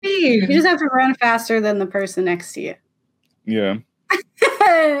leave. You just have to run faster than the person next to you. Yeah.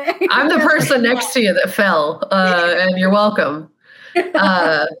 I'm the person next to you that fell, and you're welcome.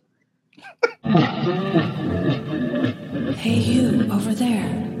 Hey, you over there.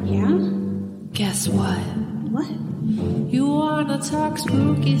 Yeah? Guess what? What? You wanna talk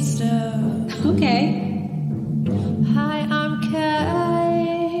spooky stuff? Okay. Hi, I'm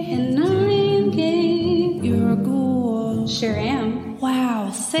Kay. And I'm Gabe. You're a ghoul. Sure am.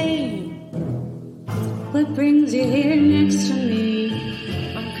 Wow, same. What brings you here next to me?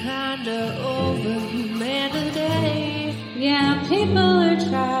 I'm kinda over humanity. Yeah, people are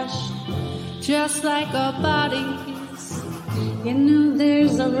trash. Just like our bodies. You know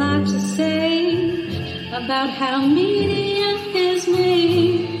there's a lot to say about how media is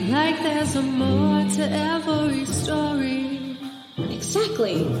made. Like there's a more to every story.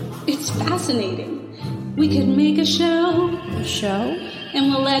 Exactly. It's fascinating. We could make a show. A show? And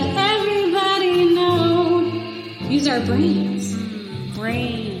we'll let everybody know. Use our brains.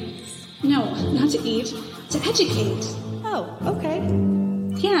 Brains. No, not to eat. To educate. Oh, okay.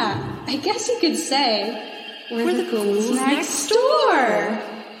 Yeah, I guess you could say We're the ghouls next door.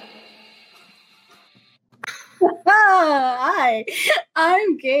 Hi,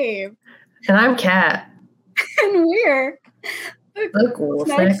 I'm Gabe. And I'm Kat. And we're The ghouls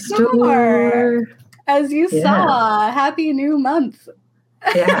next door. As you saw, happy new month.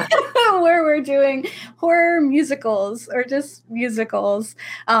 Yeah. Where we're doing horror musicals or just musicals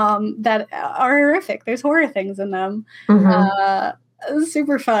that are horrific. There's horror things in them. Mm-hmm.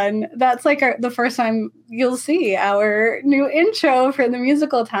 Super fun. That's like the first time you'll see our new intro for the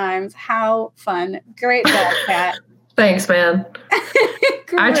musical times. How fun. Great job, Kat. Thanks, man.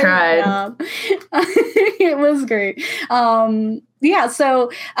 I tried. It was great. Yeah,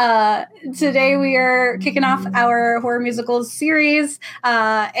 so today we are kicking off our horror musicals series,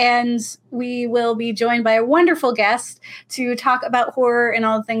 and we will be joined by a wonderful guest to talk about horror and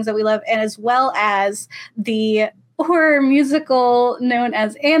all the things that we love, and as well as the horror musical known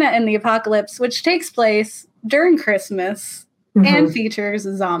as Anna and the Apocalypse, which takes place during Christmas. Mm-hmm. And features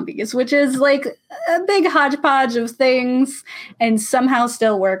zombies, which is like a big hodgepodge of things and somehow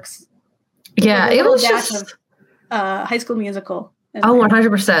still works. Yeah, like it was dash just of, High School Musical.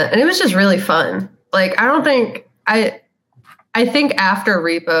 100%. And it was just really fun. Like, I think after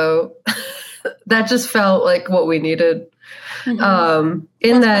Repo, that just felt like what we needed. Mm-hmm.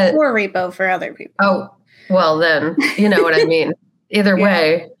 Before Repo for other people. Oh, well then, you know what I mean. Either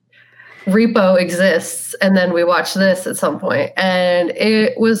way. Repo exists, and then we watched this at some point, and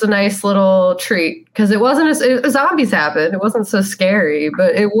it was a nice little treat because it wasn't zombies happened. It wasn't so scary,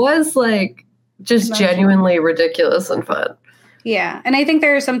 but it was like just genuinely ridiculous and fun. Yeah, and I think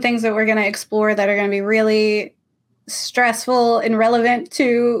there are some things that we're going to explore that are going to be really stressful and relevant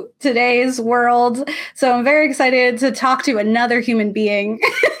to today's world. So I'm very excited to talk to another human being.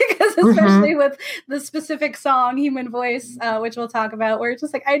 Especially with the specific song Human Voice, which we'll talk about, where it's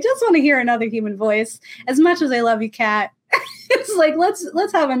just like I just want to hear another human voice. As much as I love you, Kat, it's like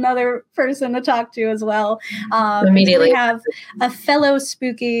let's have another person to talk to as well. Immediately we have a fellow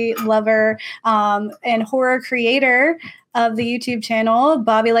spooky lover and horror creator of the YouTube channel,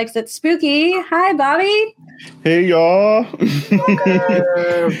 Bobby Likes It Spooky. Hi, Bobby. Hey, y'all.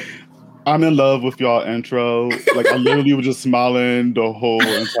 I'm in love with y'all intro. Like, I literally was just smiling the whole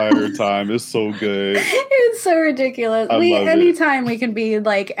entire time. It's so good. It's so ridiculous. Anytime we can be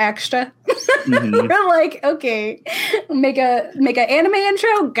like extra, we're like, okay, make an anime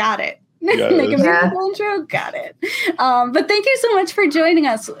intro, got it. Yes. Make a musical intro, got it. But thank you so much for joining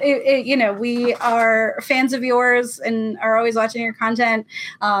us. We are fans of yours and are always watching your content.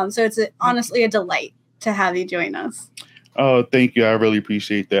 So it's honestly a delight to have you join us. Oh, thank you. I really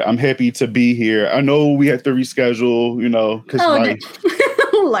appreciate that. I'm happy to be here. I know we have to reschedule, because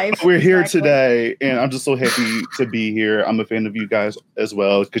life. We're here today, and I'm just so happy to be here. I'm a fan of you guys as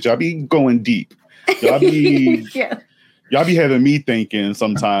well, because y'all be going deep. Y'all be y'all be having me thinking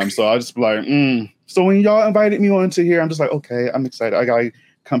sometimes. So I just be like, So when y'all invited me onto here, I'm just like, okay, I'm excited. I gotta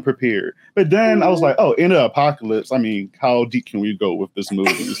come prepared. But then I was like, oh, in the apocalypse, I mean, how deep can we go with this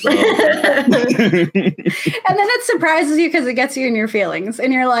movie? So. And then it surprises you because it gets you in your feelings.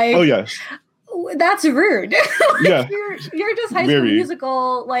 And you're like, oh, yes. That's rude. Yeah. You're just High School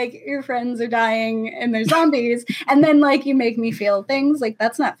Musical, like your friends are dying and there's zombies. And then like you make me feel things like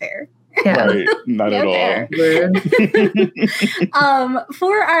that's not fair. Yeah. Right. Not at all.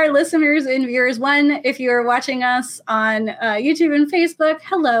 For our listeners and viewers, one, if you're watching us on YouTube and Facebook,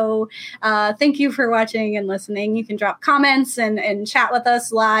 hello. Thank you for watching and listening. You can drop comments and chat with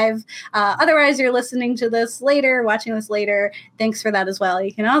us live. Otherwise, you're listening to this later, watching this later. Thanks for that as well.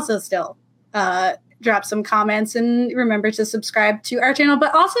 You can also still drop some comments and remember to subscribe to our channel,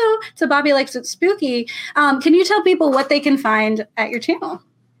 but also to Bobby Likes It Spooky. Can you tell people what they can find at your channel?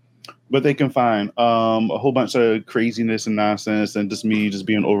 But they can find a whole bunch of craziness and nonsense and just me just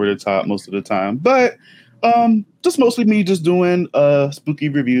being over the top most of the time. But just mostly me just doing spooky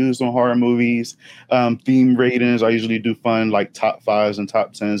reviews on horror movies, theme ratings. I usually do fun like top 5s and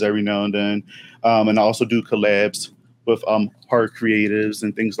top 10s every now and then. And I also do collabs with horror creatives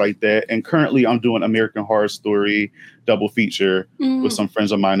and things like that. And currently I'm doing American Horror Story double feature with some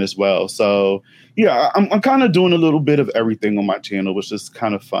friends of mine as well. So yeah, I'm kind of doing a little bit of everything on my channel, which is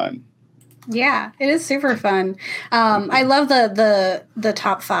kind of fun. Yeah, it is super fun. I love the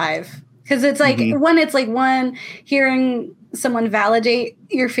top 5 because it's like one hearing someone validate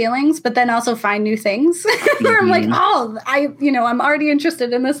your feelings, but then also find new things where I'm like, oh, I'm already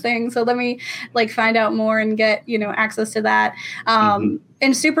interested in this thing. So let me like find out more and get, access to that.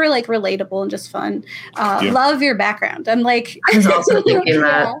 And super like relatable and just fun. Love your background. I'm like, I was also thinking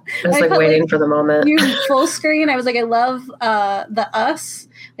that. I was like waiting for the moment. You full screen. I was like, I love the Us,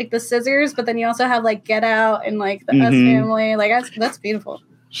 like the scissors, but then you also have like Get Out and like the Us family. Like that's beautiful.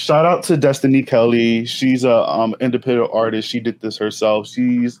 Shout out to Destiny Kelly. She's a independent artist. She did this herself.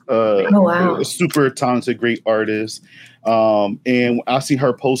 She's a super talented, great artist. And I see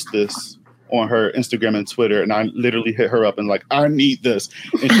her post this on her Instagram and Twitter, and I literally hit her up and like, I need this.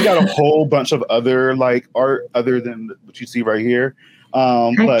 And she got a whole bunch of other like art other than what you see right here.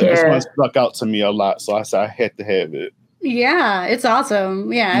 But this one stuck out to me a lot, so I said I had to have it. Yeah, it's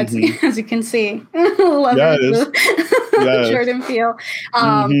awesome. Yeah, it's, as you can see. Love it. Jordan Peele.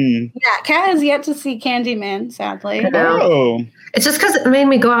 Yeah, Kat has yet to see Candyman, sadly. I know. It's just because it made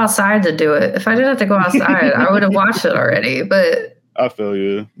me go outside to do it. If I didn't have to go outside, I would have watched it already. But I feel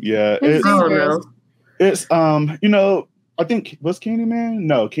you. Yeah. It's I think, was Candyman?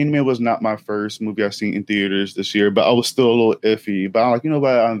 No, Candyman was not my first movie I've seen in theaters this year, but I was still a little iffy. But I'm like,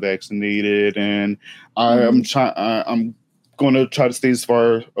 what? I'm vaccinated, and I'm going to try to stay as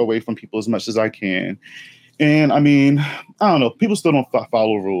far away from people as much as I can. And I mean, I don't know. People still don't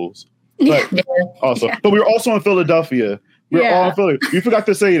follow rules. But but we're also in Philadelphia. We're all in Philly. You forgot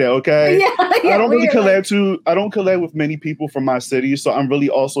to say that, okay? I don't really collab with many people from my city, so I'm really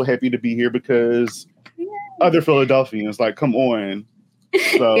also happy to be here because other Philadelphians, like, come on.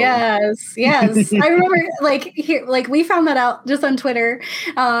 So. Yes. I remember we found that out just on Twitter.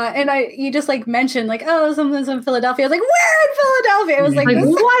 And you just like mentioned like, oh, something's in Philadelphia. I was like, where in Philadelphia? I was like,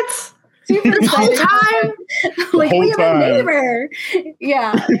 what? This whole time? Like we have a neighbor.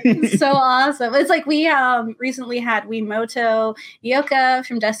 Yeah. So awesome. It's like we recently had Wimoto Yoka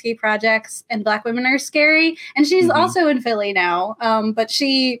from Dusky Projects and Black Women Are Scary. And she's also in Philly now. But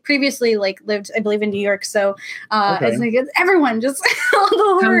she previously like lived, I believe, in New York. So it's like everyone just all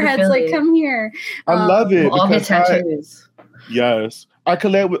the horror heads like come here. I love it. All get tattoos. Yes. I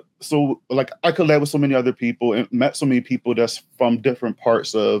collab with so many other people and met so many people that's from different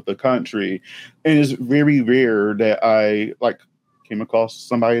parts of the country. And it's very rare that I like came across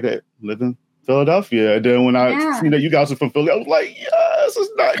somebody that lived in Philadelphia. And then when I seen that you guys are from Philly, I was like, yes,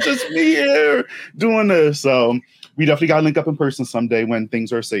 it's not just me here doing this. So we definitely got to link up in person someday when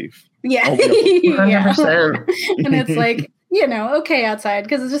things are safe. Yeah. 100%. And it's like, okay outside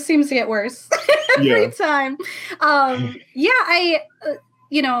because it just seems to get worse every time. I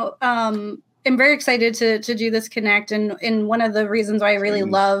am very excited to do this connect. And one of the reasons why I really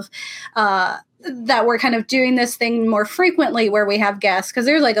love that we're kind of doing this thing more frequently where we have guests, because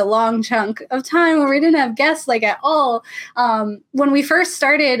there's like a long chunk of time where we didn't have guests like at all. When we first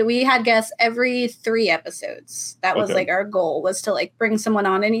started, we had guests every 3 episodes. That was like our goal, was to like bring someone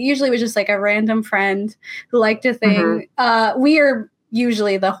on. And it usually was just like a random friend who liked a thing. We are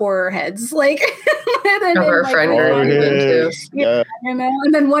usually the horror heads, like horror friend group.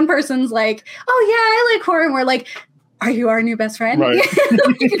 And then one person's like, oh yeah, I like horror, and we're like, are you our new best friend? Right.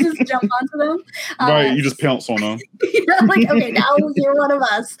 You can just jump onto them. Right, you just pounce on them. Like, okay, now you're one of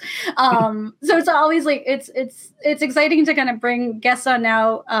us. So it's always like it's exciting to kind of bring guests on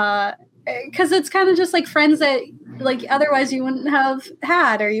now, because it's kind of just like friends that like otherwise you wouldn't have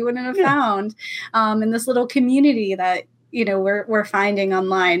had or you wouldn't have found in this little community that we're finding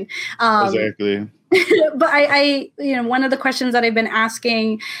online. Exactly. But I one of the questions that I've been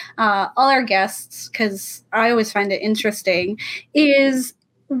asking all our guests, because I always find it interesting, is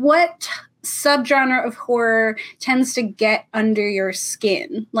what subgenre of horror tends to get under your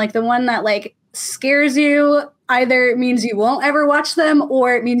skin? Like the one that like scares you, either it means you won't ever watch them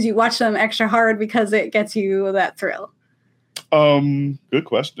or it means you watch them extra hard because it gets you that thrill. Good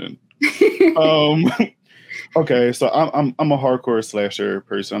question. Okay, so I'm a hardcore slasher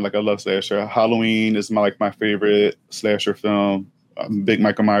person. Like I love slasher. Halloween is my favorite slasher film. I'm a big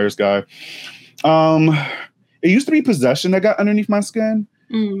Michael Myers guy. It used to be Possession that got underneath my skin.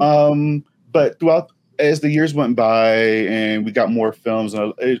 But throughout as the years went by and we got more films,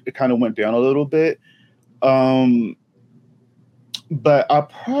 it kind of went down a little bit. But I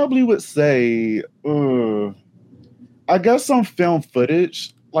probably would say, I guess some film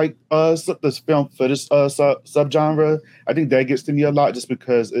footage, like this film footage subgenre. I think that gets to me a lot just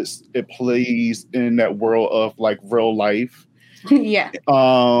because it plays in that world of like real life. Yeah.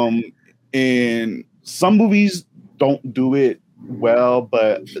 And some movies don't do it well,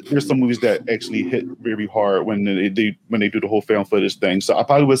 but there's some movies that actually hit very hard when they do the whole film footage thing. So I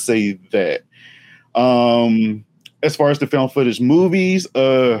probably would say that. As far as the film footage movies,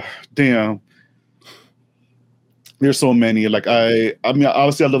 damn, there's so many. Like I mean,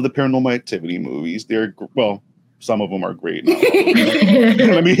 obviously I love the Paranormal Activity movies. Some of them are great. No.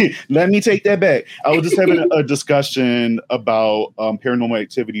 let me take that back. I was just having a discussion about Paranormal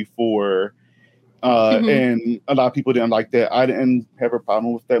Activity 4. And a lot of people didn't like that. I didn't have a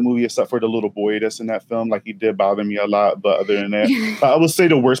problem with that movie except for the little boy that's in that film. Like he did bother me a lot, but other than that, I would say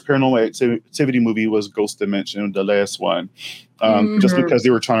the worst Paranormal Activity movie was Ghost Dimension, the last one, just because they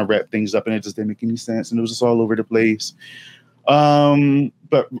were trying to wrap things up and it just didn't make any sense and it was just all over the place.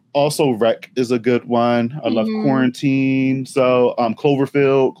 But also Wreck is a good one. I love Quarantine. So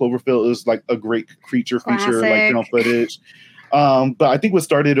Cloverfield is like a great creature feature, like film footage. But I think what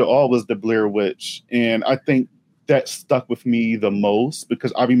started it all was the Blair Witch. And I think that stuck with me the most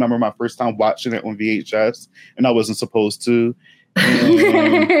because I remember my first time watching it on VHS and I wasn't supposed to.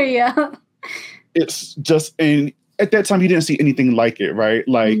 Yeah. It's just, and at that time you didn't see anything like it, right?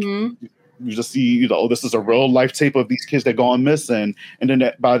 Like you just see, this is a real life tape of these kids that go on missing. And then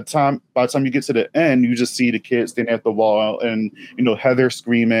by the time you get to the end, you just see the kids standing at the wall and, Heather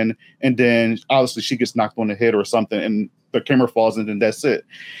screaming. And then obviously she gets knocked on the head or something and the camera falls and then that's it.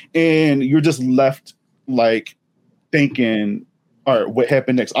 And you're just left like thinking, all right, what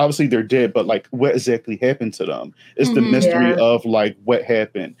happened next? Obviously they're dead, but like what exactly happened to them? It's the mystery of like what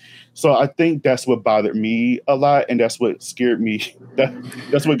happened. So I think that's what bothered me a lot. And that's what scared me.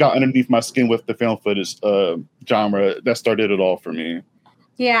 That's what got underneath my skin with the film footage genre. That started it all for me.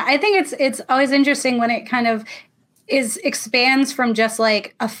 Yeah, I think it's always interesting when it kind of expands from just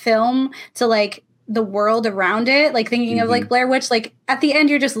like a film to like the world around it, like thinking of like Blair Witch, like at the end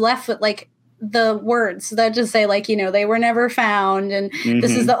you're just left with like the words that just say like, they were never found and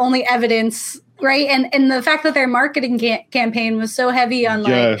this is the only evidence, right? And the fact that their marketing campaign was so heavy on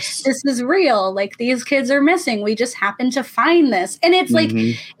like, this is real, like these kids are missing, we just happened to find this. And it's like,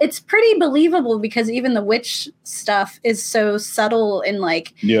 it's pretty believable because even the witch stuff is so subtle and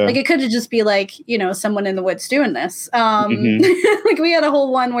like it could just be like, someone in the woods doing this. Like we had a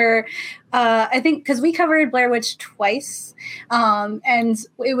whole one where I think because we covered Blair Witch twice and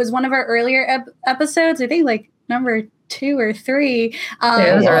it was one of our earlier episodes, I think like number 2 or 3. It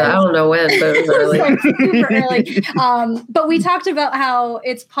was early. I don't know when, but it was early. Like super early. But we talked about how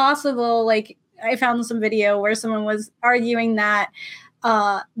it's possible, like I found some video where someone was arguing that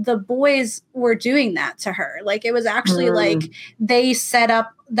the boys were doing that to her. Like it was actually like they set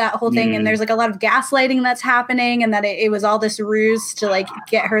up that whole thing and there's like a lot of gaslighting that's happening and that it was all this ruse to like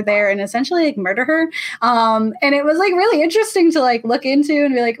get her there and essentially like murder her. And it was like really interesting to like look into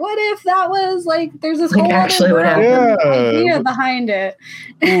and be like, what if that was like, there's this like whole actually what happened idea behind it.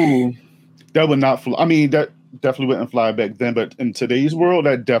 Ooh, that would not fly. I mean, that definitely wouldn't fly back then, but in today's world,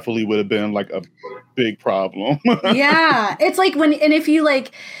 that definitely would have been like a big problem. Yeah. It's like if you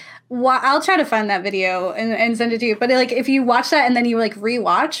like, I'll try to find that video and send it to you. But like, if you watch that and then you like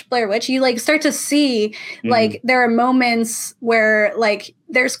rewatch Blair Witch, you like start to see like there are moments where like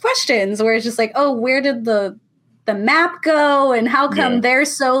there's questions where it's just like, oh, where did the map go? And how come they're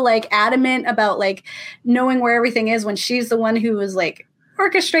so like adamant about like knowing where everything is when she's the one who was like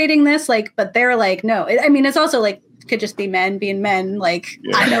orchestrating this? Like, but they're like, no. I mean, it's also like, could just be men being men. Like,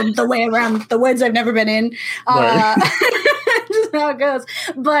 I know the way around the woods I've never been in. Just how it goes.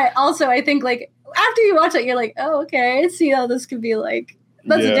 But also, I think like after you watch it, you're like, oh, okay, I see how this could be like.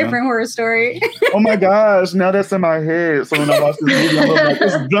 That's a different horror story. Oh my gosh, now that's in my head. So when I watch this movie, I'm like,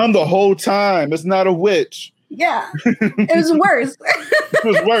 it's done the whole time. It's not a witch. Yeah, it was worse. It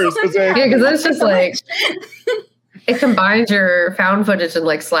was worse. Yeah, because that's just like. it combines your found footage and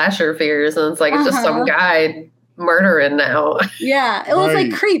like slasher fears, and it's like it's just some guy murdering now. Yeah, it was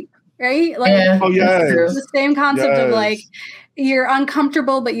like Creep, right? Like, yeah, the same concept of like you're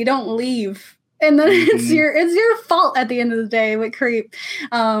uncomfortable, but you don't leave. And then it's your fault at the end of the day with Creep,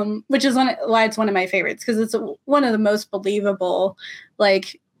 which is why it's one of my favorites, because it's one of the most believable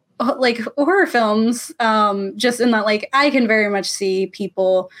like horror films. Just in that, like, I can very much see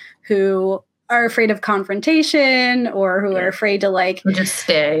people who are afraid of confrontation or who are afraid to like just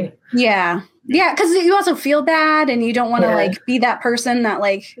stay. Yeah, because you also feel bad and you don't want to like be that person that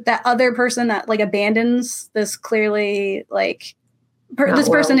like that other person that like abandons this clearly like.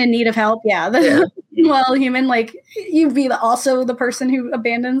 Person in need of help, well, human, like you be also the person who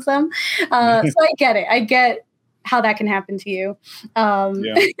abandons them. So I get it. I get how that can happen to you.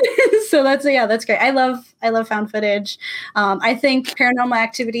 So that's great. I love found footage. I think Paranormal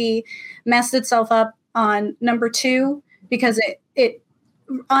Activity messed itself up on number 2 because it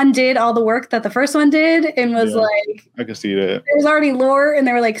undid all the work that the first one did and was like, I can see that there's already lore and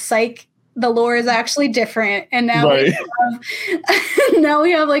they were like, psych. The lore is actually different, and now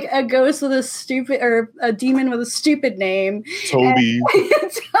we have like a ghost with a stupid or a demon with a stupid name, Toby.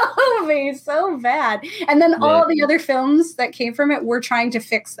 Toby, so bad. And then all the other films that came from it were trying to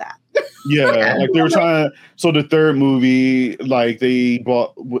fix that. Like they were trying to. So the third movie, like they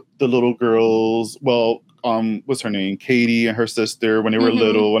brought the little girls. Well, what's her name? Katie and her sister when they were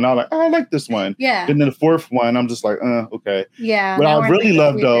little, and I was like, oh, I like this one. Yeah. And then the fourth one, I'm just like, okay. Yeah. What I really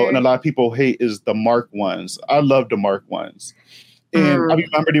love though, and a lot of people hate, is the Mark ones. I love the Mark ones, and I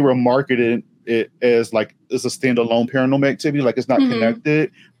remember they were marketed it as like it's a standalone Paranormal Activity, like it's not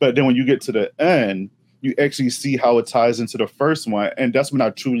connected. But then when you get to the end, you actually see how it ties into the first one, and that's when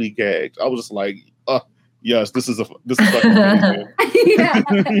I truly gagged. I was just like, yes, this is fucking amazing.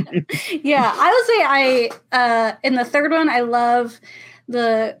 I would say I in the third one, I love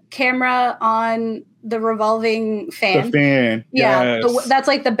the camera on the revolving fan. The fan, that's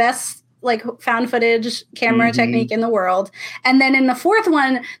like the best like found footage camera technique in the world. And then in the fourth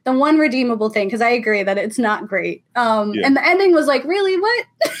one, the one redeemable thing, because I agree that it's not great. And the ending was like, really, what?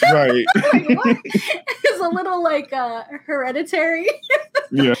 Right. Like, what? It's a little like Hereditary.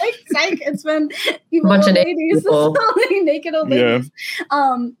 Like, psych, it's been evil bunch of ladies, naked old ladies.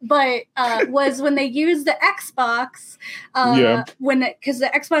 But was when they used the Xbox, because the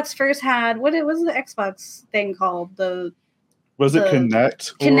Xbox first had, what was the Xbox thing called? Was it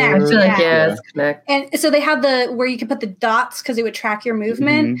Kinect? Kinect. I feel like it's Kinect. And so they had where you could put the dots because it would track your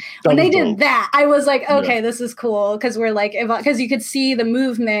movement. When they did that, I was like, okay, this is cool, because we're like, because you could see the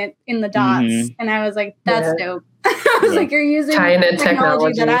movement in the dots, and I was like, that's dope. I was like, you're using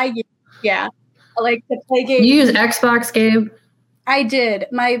technology that I use. Yeah, I like to play games. You use Xbox, Gabe? I did.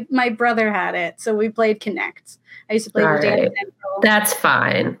 My brother had it, so we played Kinect. I used to play with Data Central. That's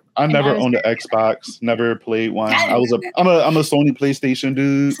fine. I never owned an Xbox. Never played one. I'm a Sony PlayStation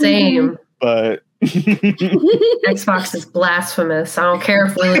dude. Same. But Xbox is blasphemous. I don't care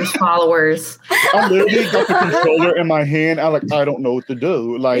if we lose followers. I literally got the controller in my hand. I don't know what to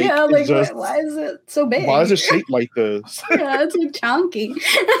do. Like, why is it so big? Why is it shaped like this? It's like chunky.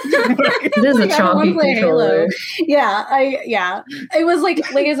 It is a chunky controller. It was like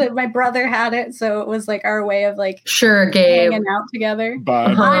I said, my brother had it, so it was like our way of like hanging out together.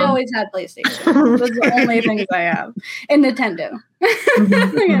 I always had PlayStation. Those are the only things I have, and Nintendo.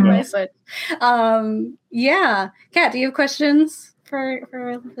 And my Switch. Kat, do you have questions for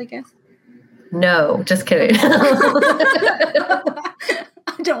our lovely guest? No, just kidding. I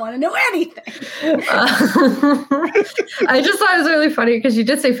don't want to know anything. I just thought it was really funny because you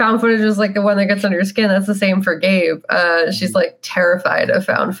did say found footage is like the one that gets under your skin. That's the same for Gabe. She's like terrified of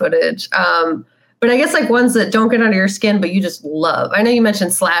found footage. But I guess like ones that don't get under your skin, but you just love. I know you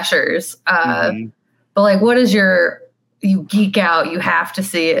mentioned slashers, but like what is you geek out, you have to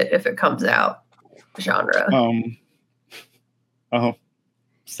see it if it comes out genre?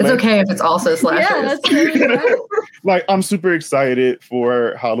 It's okay if it's also slashers. Yeah, that's right. Like, I'm super excited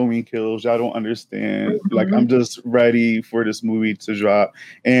for Halloween Kills. Y'all don't understand. Like, I'm just ready for this movie to drop.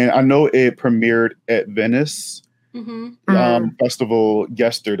 And I know it premiered at Venice Festival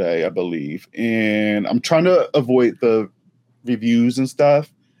yesterday, I believe. And I'm trying to avoid the reviews and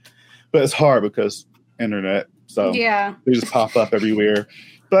stuff, but it's hard because internet. So they just pop up everywhere.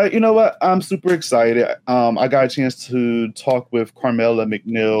 But you know what? I'm super excited. I got a chance to talk with Carmela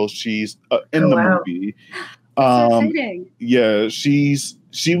McNeil. She's in the movie. So exciting. Yeah, she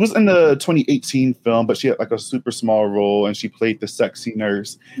was in the 2018 film, but she had like a super small role, and she played the sexy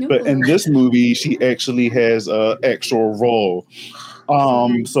nurse. Ooh. But in this movie, she actually has an actual role.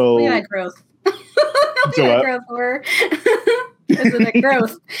 So yeah, growth. Growth over. Is it a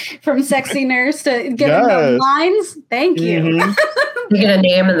growth from sexy nurse to giving them lines? Thank you. You get a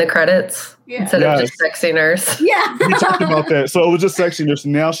name in the credits instead of just sexy nurse. Yeah. We talked about that. So it was just sexy nurse.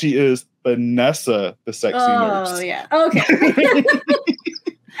 Now she is Vanessa, the sexy nurse. Oh, yeah. Okay.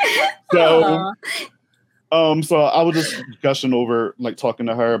 So I was just gushing over, like talking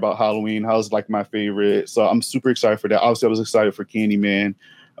to her about Halloween. How's like my favorite. So I'm super excited for that. Obviously, I was excited for Candyman.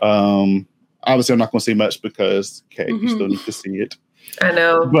 Obviously, I'm not going to say much because, you still need to see it. I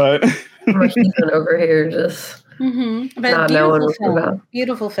know. But I'm over here just but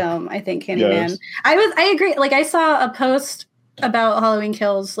beautiful film, I think, Candyman. Yes. I agree. Like, I saw a post about Halloween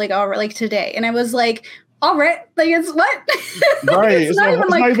Kills like today, and I was like, all right, like it's what? Right. It's not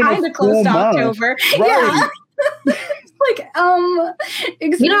even kind of close to October. Right. Yeah.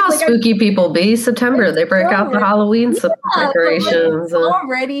 You know how spooky people be. September, they break out the Halloween decorations.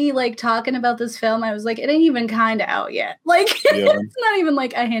 Already, like talking about this film, I was like, it ain't even kind of out yet. Like, it's not even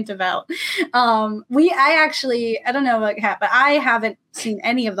like a hint of out. I don't know what happened, but I haven't seen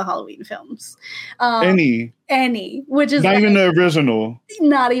any of the Halloween films. Any, which is not even the original.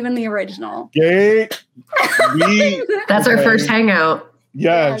 Not even the original. Yeah. That's our first hangout.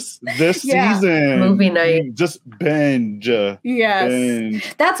 Yes, this season movie night, just binge. Yes,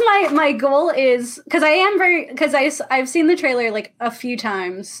 binge. That's my goal is because I've seen the trailer like a few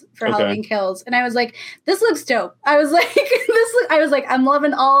times for Halloween Kills, and I was like, this looks dope. I was like, I'm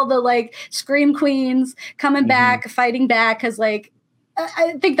loving all the like scream queens coming back, fighting back, because like.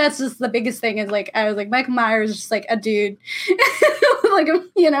 I think that's just the biggest thing is like I was like Michael Myers is just like a dude, like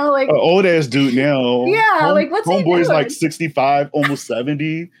like an old ass dude now. Yeah, like what's homeboy's like 65, almost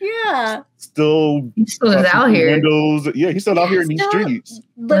 70. Yeah, still out here. Windows. Yeah, he's still out here in these streets,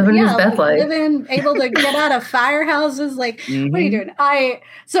 living his best life, able to get out of firehouses. Like, what are you doing? I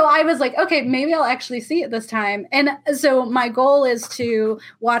was like, okay, maybe I'll actually see it this time. And so my goal is to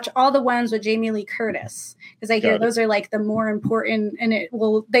watch all the ones with Jamie Lee Curtis. Because I hear those are like the more important, and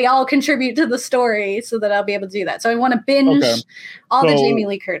they all contribute to the story, so that I'll be able to do that. So I want to binge all the Jamie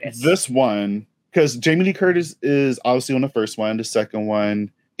Lee Curtis. This one, because Jamie Lee Curtis is obviously on the first one, the second one,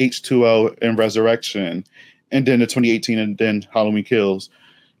 H2O and Resurrection, and then the 2018, and then Halloween Kills.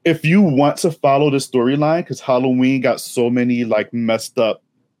 If you want to follow the storyline, because Halloween got so many like messed up.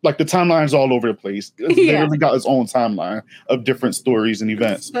 Like the timeline's all over the place. It's literally got its own timeline of different stories and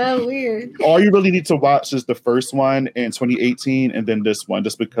events. So weird. All you really need to watch is the first one in 2018 and then this one,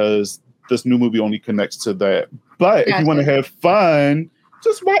 just because this new movie only connects to that. But if you want to have fun,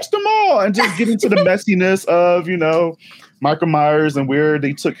 just watch them all and just get into the messiness of, Michael Myers and where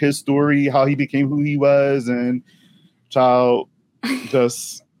they took his story, how he became who he was, and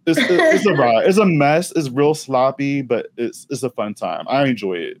just... It's a ride. It's a mess. It's real sloppy, but it's a fun time. I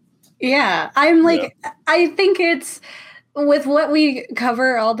enjoy it. Yeah, I'm like, I think it's with what we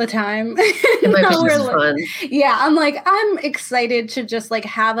cover all the time. It might be fun. Yeah, I'm excited to just like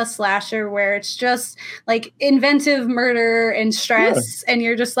have a slasher where it's just like inventive murder and stress, and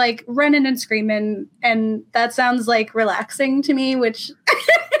you're just like running and screaming, and that sounds like relaxing to me, which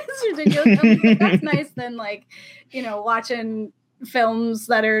is ridiculous. That's nice than like, watching films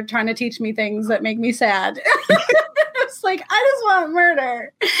that are trying to teach me things that make me sad. It's like, I just want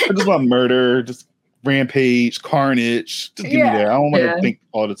murder. I just want murder, just rampage, carnage. Just give me that. I don't want to think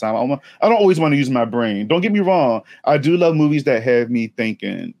all the time. I don't always want to use my brain. Don't get me wrong. I do love movies that have me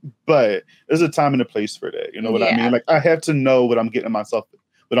thinking, but there's a time and a place for that. You know what I mean? Like I have to know what I'm getting myself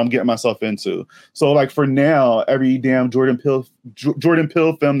into. So like for now, every damn Jordan Peele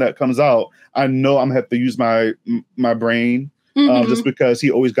film that comes out, I know I'm gonna have to use my brain. Just because he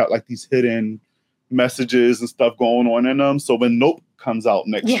always got like these hidden messages and stuff going on in them. So when Nope comes out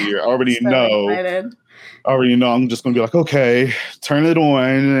next year, I already know. I'm just gonna be like, okay, turn it on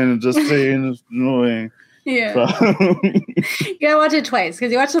and just say it's annoying. Yeah. So. You gotta watch it twice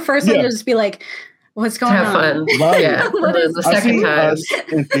because you watch the first one and just be like, what's going on? Have fun. Right. Yeah. The second time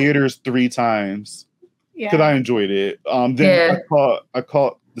in theaters 3 times. Because I enjoyed it. Then I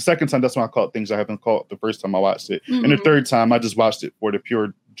caught the second time, that's when I caught things I haven't caught the first time I watched it. And the third time, I just watched it for the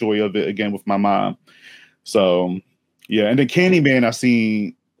pure joy of it again with my mom. So, yeah. And then Candyman, I've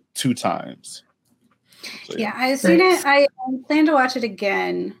seen 2 times. So, I've seen it. I plan to watch it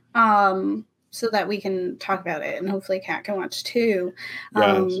again so that we can talk about it. And hopefully Kat can watch too.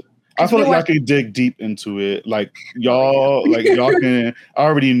 Yes. I feel like y'all can dig deep into it. Like y'all can. I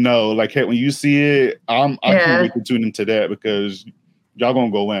already know. Like when you see it, I can't wait to tune into that because y'all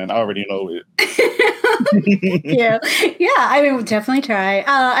gonna go in. I already know it. Yeah. I mean, we'll definitely try.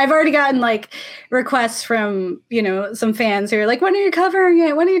 I've already gotten like requests from some fans who are like, "When are you covering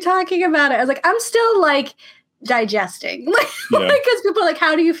it? When are you talking about it?" I was like, "I'm still like digesting," because people are like,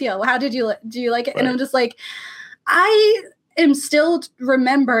 "How do you feel? How do you like it?" Right. And I'm just like, I am still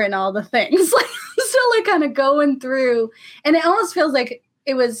remembering all the things. Like, I'm still like kind of going through, and it almost feels like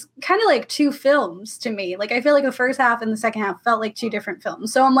it was kind of like two films to me. Like, I feel like the first half and the second half felt like two different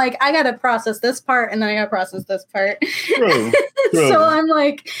films. So I'm like, I got to process this part and then I got to process this part. True. So I'm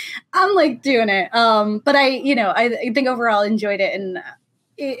like doing it. But I think overall enjoyed it, and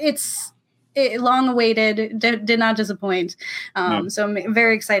it's long awaited, did not disappoint. So I'm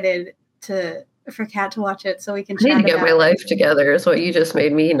very excited for Kat to watch it so we can I need to get my life together is what you just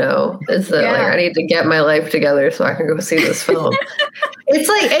made me know, is that like I need to get my life together so I can go see this film. It's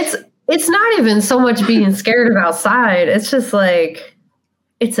like it's not even so much being scared of outside. It's just like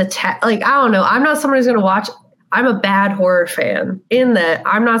it's like, I don't know. I'm not somebody who's gonna watch. I'm a bad horror fan in that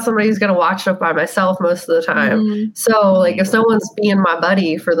I'm not somebody who's going to watch it by myself most of the time. Mm-hmm. So like if someone's being my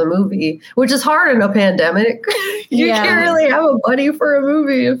buddy for the movie, which is hard in a pandemic, you can't really have a buddy for a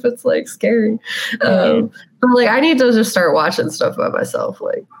movie if it's like scary. But like I need to just start watching stuff by myself.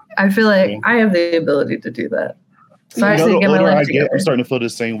 Like I feel like I have the ability to do that. So I just need to get my life together. I'm starting to feel the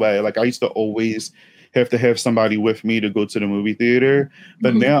same way. Like I used to always have to have somebody with me to go to the movie theater.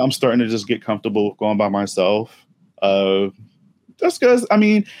 But now I'm starting to just get comfortable with going by myself. That's because, I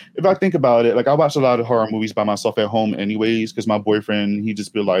mean, if I think about it, like I watch a lot of horror movies by myself at home anyways, because my boyfriend, he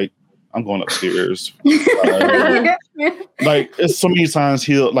just be like, I'm going upstairs. Like it's so many times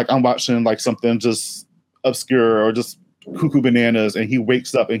I'm watching like something just obscure or just cuckoo bananas, and he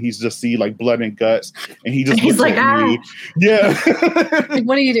wakes up and he's just see like blood and guts, and he's like, me. Yeah. Like,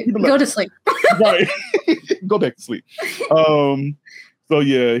 what do you do? Go to sleep. Right. Go back to sleep. So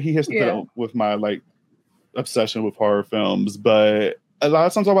yeah, he has to put up with my like obsession with horror films, but a lot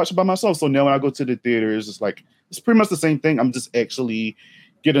of times I watch it by myself. So now when I go to the theater, it's just like it's pretty much the same thing. I'm just actually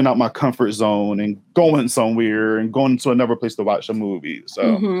getting out my comfort zone and going somewhere and going to another place to watch a movie.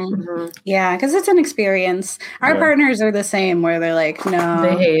 So yeah, because it's an experience. Our partners are the same, where they're like, no,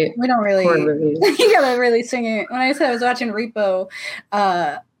 they hate we don't really. You gotta really sing it. When I said I was watching Repo,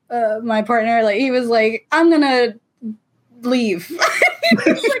 my partner, like, he was like, I'm gonna leave. He was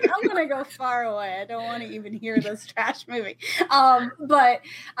like, I'm gonna go far away. I don't want to even hear this trash movie. But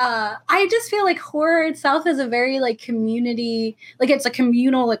I just feel like horror itself is a very like community, like it's a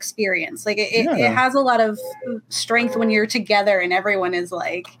communal experience. Like it has a lot of strength when you're together and everyone is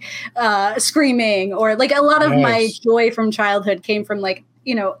like screaming, or like a lot of my joy from childhood came from like,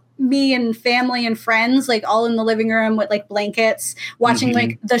 me and family and friends, like all in the living room with like blankets, watching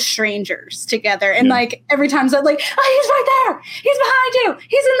like The Strangers together. And like every time so like, oh, he's right there, he's behind you,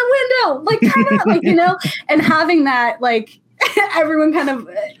 he's in the window, like turn up, like, and having that like everyone kind of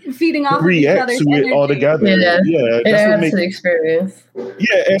feeding off of each other's to energy. It all together. It adds to the experience.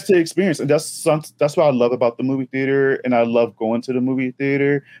 Yeah, it adds to the experience. And that's what I love about the movie theater, and I love going to the movie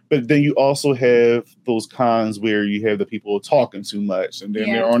theater. But then you also have those cons where you have the people talking too much, and then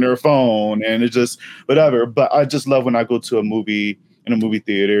they're on their phone, and it's just whatever. But I just love when I go to a movie in a movie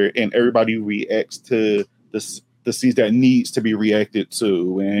theater and everybody reacts to the scenes that needs to be reacted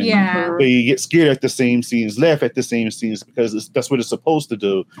to, and they get scared at the same scenes, laugh at the same scenes, because that's what it's supposed to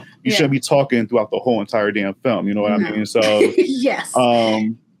do. You shouldn't be talking throughout the whole entire damn film. You know what I mean? So yes,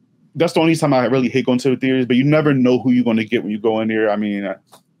 that's the only time I really hate going to the theaters. But you never know who you're going to get when you go in there. I mean,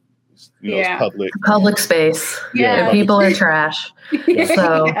 it's public space. Yeah, people are trash.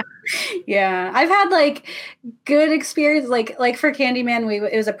 So. Yeah, I've had like good experience, like for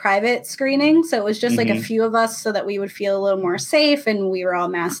Candyman, it was a private screening, so it was just like a few of us, so that we would feel a little more safe, and we were all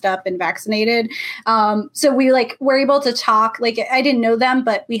masked up and vaccinated. So we like were able to talk. Like I didn't know them,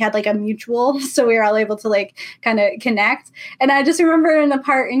 but we had like a mutual, so we were all able to like kind of connect. And I just remember in the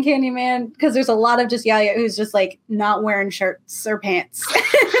part in Candyman, because there's a lot of just Yaya who's just like not wearing shirts or pants,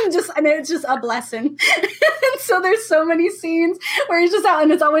 and it's just a blessing. And so there's so many scenes where he's just out,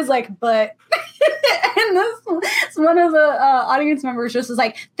 and it's always like, but and this one of the audience members just was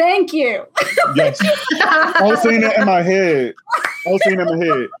like, thank you. Yes. I was saying that in my head.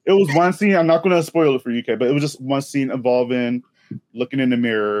 It was one scene, I'm not going to spoil it for you, Kay, but it was just one scene involving looking in the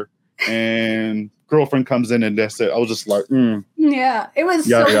mirror and girlfriend comes in, and that's it. I was just like, Yeah, it was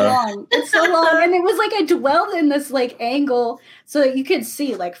so long. It's so long. And it was like I dwelled in this like angle so that you could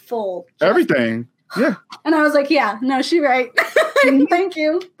see like full everything. Yeah. And I was like, yeah, no, she's right. Thank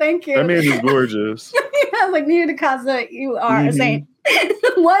you. That man is gorgeous. I was like, Nia DaCosta, you are a saint.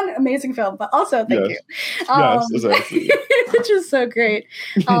 One amazing film, but also thank you. Yes, exactly. which is so great.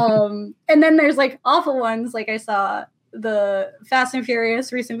 And then there's like awful ones. Like I saw the recent Fast and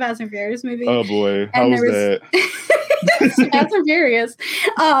Furious movie. Oh boy, how was that? Fast and Furious.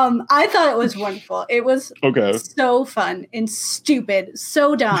 I thought it was wonderful. It was so fun and stupid,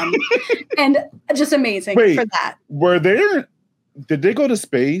 so dumb, and just amazing for that. Did they go to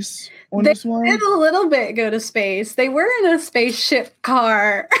space on this one? They did a little bit go to space. They were in a spaceship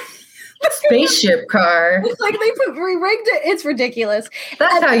car. Spaceship car. It's like they rigged it. It's ridiculous.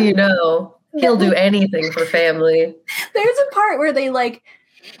 That's how you know he'll do anything for family. There's a part where they like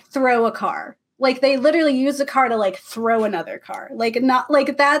throw a car. Like they literally use the car to like throw another car. Like not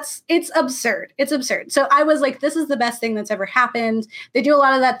like it's absurd. It's absurd. So I was like, this is the best thing that's ever happened. They do a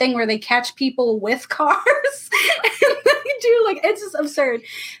lot of that thing where they catch people with cars. And they do like, it's just absurd.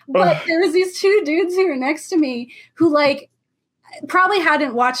 But there was these two dudes who were next to me who like probably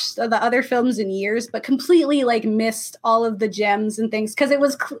hadn't watched the other films in years, but completely like missed all of the gems and things. Cause it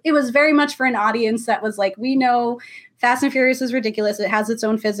was very much for an audience that was like, we know Fast and Furious is ridiculous. It has its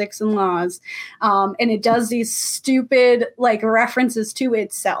own physics and laws. And it does these stupid like references to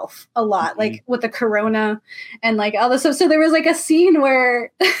itself a lot, like with the Corona and like all this stuff. So there was like a scene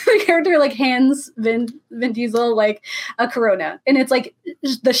where the character like hands Vin Diesel like a Corona, and it's like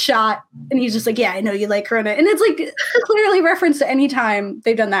the shot, and he's just like, yeah, I know you like Corona. And it's like clearly referenced to any time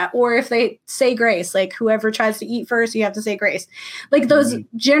they've done that. Or if they say grace, like whoever tries to eat first, you have to say grace. Like those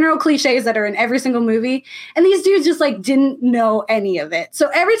general cliches that are in every single movie. And these dudes just like didn't know any of it. So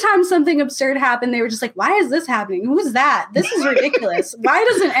every time something absurd happened, they were just like, why is this happening? Who's that? This is ridiculous. Why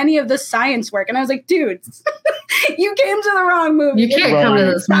doesn't any of this science work? And I was like, dudes, you came to the wrong movie. You can't come to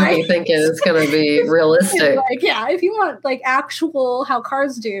this movie thinking it's going to be realistic. Like, yeah, if you want like actual how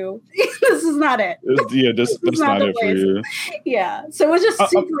cars do, this is not it. This not it for you. Yeah. So it was just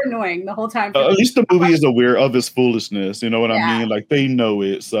super annoying the whole time. At least the movie is aware of its foolishness. You know what I mean? Like they know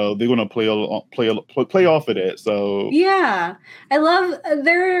it, so they're gonna play off of that. So yeah, I love.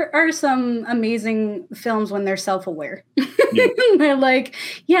 There are some amazing films when they're self-aware. Yeah. They're like,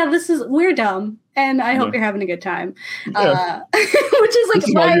 yeah, we're dumb, and I hope you're having a good time. Yeah. Which is like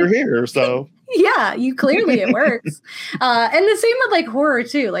why you're here. So. Yeah, it works. And the same with like horror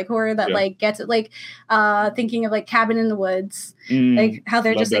too, like horror that like gets it, like thinking of like Cabin in the Woods, like how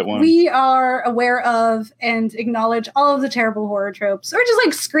they're just like, we are aware of and acknowledge all of the terrible horror tropes, or just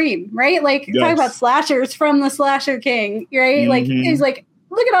like Scream, right? Like talk about slashers from the Slasher King, right? Like he's like,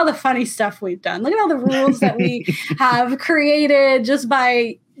 look at all the funny stuff we've done. Look at all the rules that we have created just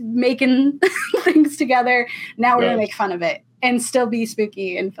by making things together. Now we're gonna make fun of it and still be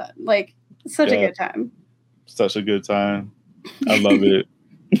spooky and fun. Like such a good time. Such a good time. I love it.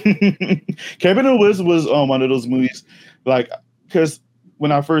 Cabin in the Woods was one of those movies, like, because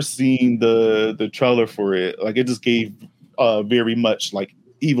when I first seen the trailer for it, like it just gave very much like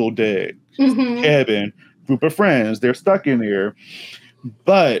Evil Dead. Cabin, group of friends, they're stuck in there.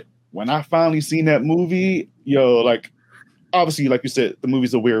 But when I finally seen that movie, like obviously, like you said, the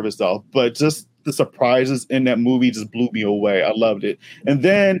movie's aware of itself, but just the surprises in that movie just blew me away. I loved it. And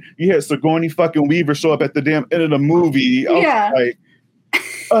then you had Sigourney fucking Weaver show up at the damn end of the movie. I was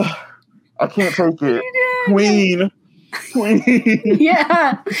like, I can't take it. Queen.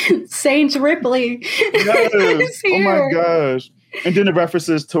 Yeah. Saint Ripley. Yes. Oh my gosh. And then the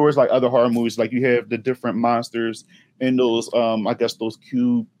references towards like other horror movies, like you have the different monsters in those, I guess those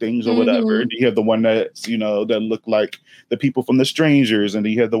cube things or whatever. And you have the one that's, that look like the people from The Strangers, and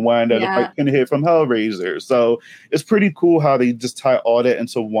then you have the one that look like Pinhead from Hellraiser. So it's pretty cool how they just tie all that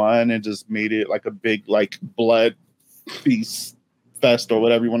into one and just made it like a big like blood feast fest or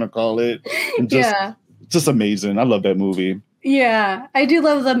whatever you want to call it. And just amazing. I love that movie. Yeah, I do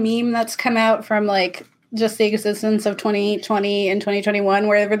love the meme that's come out from like just the existence of 2020 and 2021,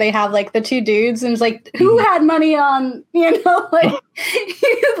 wherever they have like the two dudes, and it's like, who had money on, like,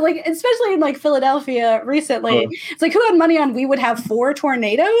 like especially in like Philadelphia recently, it's like, who had money on we would have 4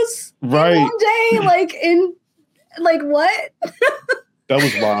 tornadoes in one day, like in like what? That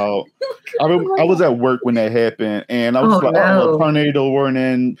was wild. I was at work when that happened, and I was tornado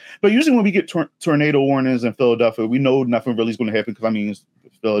warning. But usually when we get tornado warnings in Philadelphia, we know nothing really is going to happen because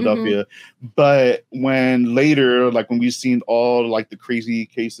it's Philadelphia. But when later, like when we've seen all like the crazy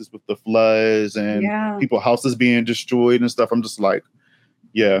cases with the floods and people's houses being destroyed and stuff, I'm just like,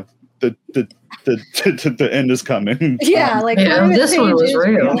 the end is coming. Yeah, like this one was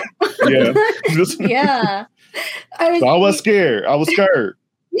real. Yeah. Yeah. I was scared.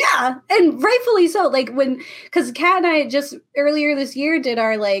 Yeah, and rightfully so. Like because Kat and I just earlier this year did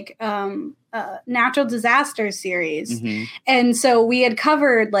our like natural disaster series, and so we had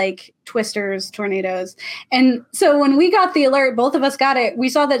covered like twisters, tornadoes, and so when we got the alert, both of us got it. We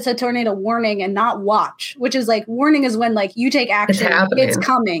saw that it said tornado warning and not watch, which is like warning is when like you take action, it's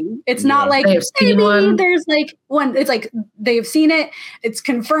coming. It's not like maybe there's like one. It's like they've seen it, it's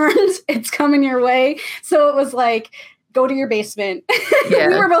confirmed, it's coming your way. So it was like, go to your basement. Yeah.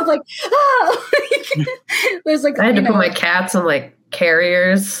 We were both like, oh. There's like I had to put my cats in like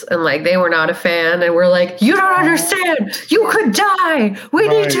carriers, and like they were not a fan, and we're like, you don't understand, you could die, we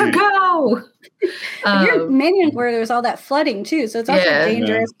need to go. You're in Mannion where there's all that flooding too, so it's also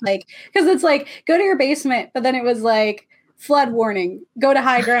dangerous, like because it's like go to your basement, but then it was like flood warning, go to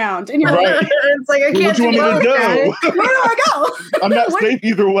high ground, and you're like, it's like I can't do where do I go? I'm not safe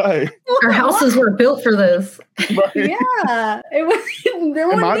either way. Our houses were built for this. Right. Yeah, it was.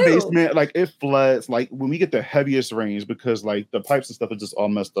 In my basement, like it floods like when we get the heaviest rains, because like the pipes and stuff are just all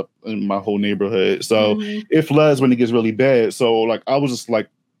messed up in my whole neighborhood. So it floods when it gets really bad. So like I was just like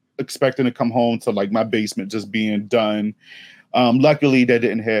expecting to come home to like my basement just being done. Luckily that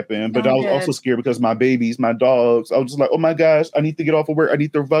didn't happen, but I was also scared because my babies, my dogs, I was just like, oh my gosh, I need to get off of work. I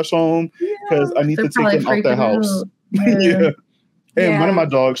need to rush home because I need to take them out the house. And one of my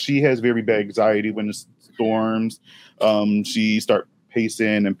dogs, she has very bad anxiety when it storms. She start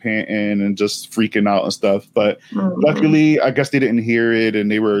pacing and panting and just freaking out and stuff. But luckily, I guess they didn't hear it and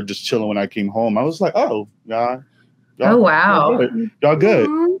they were just chilling when I came home. I was like, oh, y'all wow. Y'all good.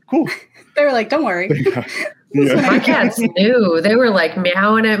 Cool. They were like, don't worry. Yeah. My cats knew. They were like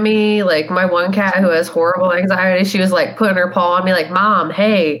meowing at me. Like my one cat who has horrible anxiety, she was like putting her paw on me like, Mom,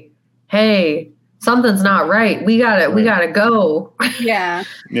 hey, something's not right. We gotta go. Yeah.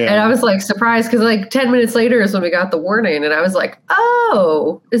 And I was like surprised because like 10 minutes later is when we got the warning, and I was like,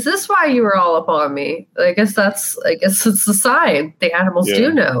 oh, is this why you were all up on me? I guess it's the sign. The animals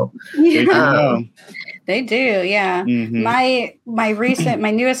do know. They do, yeah. My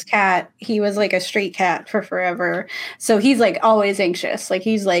newest cat, he was like a street cat for forever. So he's like always anxious. Like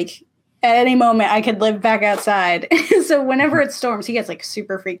he's like, at any moment I could live back outside. So whenever it storms, he gets like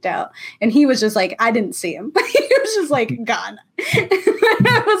super freaked out. And he was just like, I didn't see him. He was just like gone.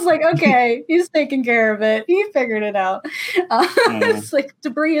 I was like, okay, he's taking care of it. He figured it out. It's like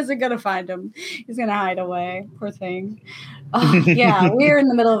debris isn't gonna find him. He's gonna hide away. Poor thing. Yeah, we're in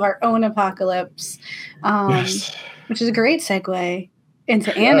the middle of our own apocalypse, which is a great segue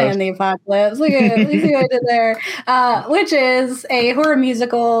into Anna and the Apocalypse. Look at what I did there. Which is a horror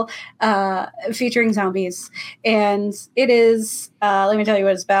musical featuring zombies. And it is, let me tell you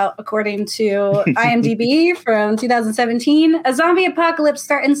what it's about. According to IMDb from 2017, a zombie apocalypse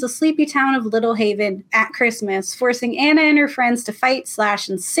threatens the sleepy town of Little Haven at Christmas, forcing Anna and her friends to fight, slash,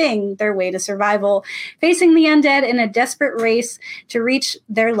 and sing their way to survival, facing the undead in a desperate race to reach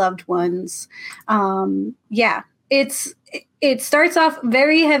their loved ones. It starts off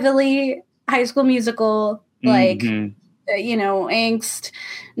very heavily High School Musical, like, angst.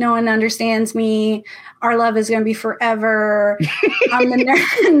 No one understands me. Our love is going to be forever. I'm the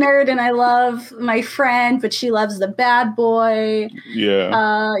nerd and I love my friend, but she loves the bad boy.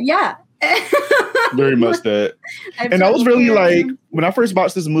 Yeah. Very much that. And I was really like, when I first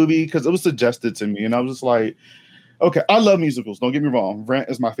watched this movie, because it was suggested to me, and I was just like, okay, I love musicals. Don't get me wrong. Rent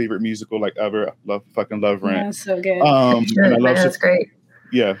is my favorite musical like ever. I fucking love Rent. Yeah, so good. And I love that's great.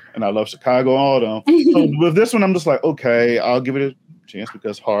 Yeah, and I love Chicago and all them. So with this one, I'm just like, okay, I'll give it a chance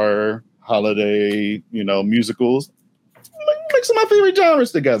because horror, holiday, musicals, mix of my favorite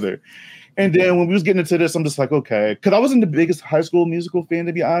genres together. And then when we was getting into this, I'm just like, okay, because I wasn't the biggest High School Musical fan,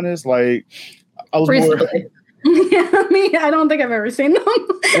 to be honest. Like, I was recently. I don't think I've ever seen them.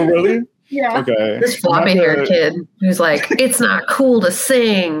 Oh, really? Yeah. Okay. This floppy-haired kid who's like, it's not cool to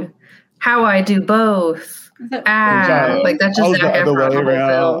sing. How I do both. Like that just I was the other way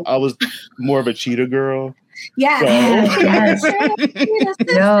around. I was more of a Cheetah Girl. Yes.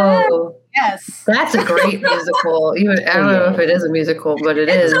 No. Yes. That's a great musical. I don't know if it is a musical, but it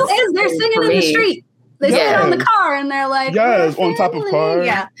is. Still is. They're singing in the street. They sit on the car and they're like, yes, on top of cars.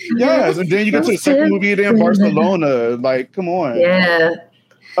 Yeah. Yes. And then you get to the second movie in Barcelona. Like, come on. Yeah.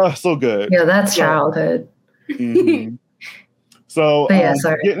 Oh, so good. Yeah, that's childhood. Mm-hmm. So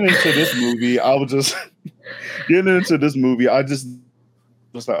getting into this movie, I was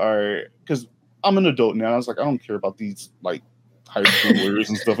like, all right, because I'm an adult now. I was like, I don't care about these like high schoolers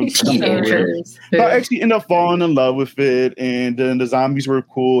and stuff. But I actually ended up falling in love with it, and then the zombies were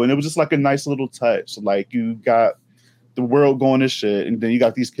cool, and it was just like a nice little touch. Like you got the world going to shit, and then you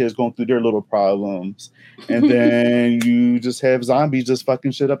got these kids going through their little problems, and then you just have zombies just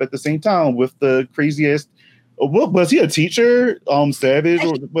fucking shit up at the same time with the craziest. What was he, a teacher? Savage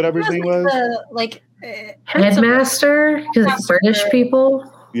or whatever his name was. Headmaster, because it's British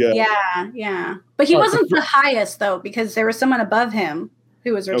people. Yeah. But he wasn't the highest though, because there was someone above him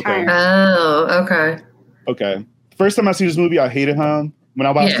who was retired. Okay. Oh, okay. First time I see this movie, I hated him. When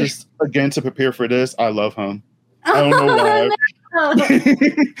I watched this again to prepare for this, I love him. I don't know why. No.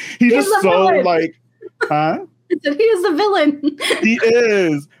 He's just so villain. Like, huh? He is the villain. He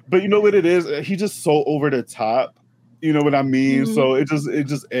is. But you know what it is? He's just so over the top. You know what I mean? Mm-hmm. So it just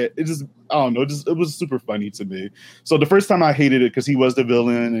I don't know. It was super funny to me. So the first time I hated it because he was the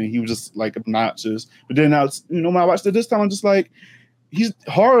villain and he was just like obnoxious. But then now, when I watched it this time, I'm just like, he's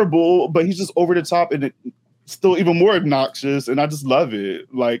horrible, but he's just over the top and it's still even more obnoxious. And I just love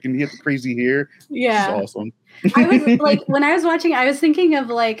it. Like, and he has the crazy hair. Yeah, it's awesome. I was like, when I was watching, I was thinking of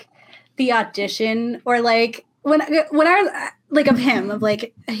like The Audition, or like when I was like of him, of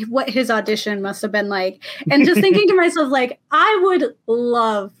like what his audition must have been like, and just thinking to myself, like, I would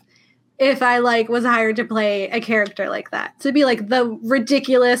love if I like was hired to play a character like that, to be like the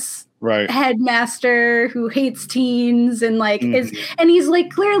ridiculous headmaster who hates teens and like and he's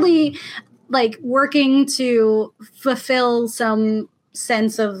like clearly like working to fulfill some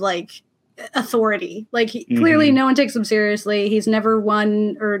sense of like authority. Like clearly no one takes him seriously. He's never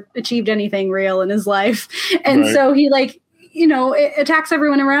won or achieved anything real in his life. And so he like, it attacks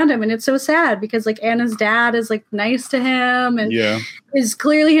everyone around him, and it's so sad because like Anna's dad is like nice to him and is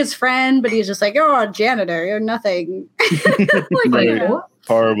clearly his friend, but he's just like, oh, janitor, you're nothing.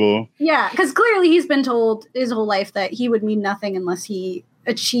 Horrible. Yeah, because clearly he's been told his whole life that he would mean nothing unless he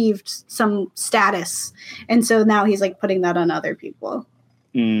achieved some status, and so now he's like putting that on other people.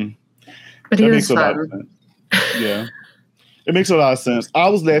 But he was fun. Yeah. It makes a lot of sense. I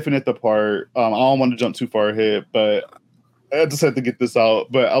was laughing at the part. I don't want to jump too far ahead, but I just had to get this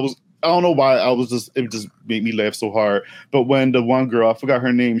out. But I don't know why it just made me laugh so hard. But when the one girl, I forgot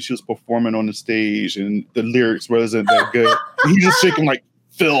her name, she was performing on the stage and the lyrics wasn't that good. He's just shaking like,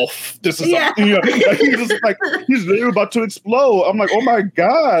 filth. This is like, he's just like, he's literally about to explode. I'm like, oh my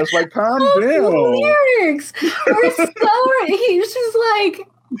gosh, like calm down. The lyrics were so, he's just like,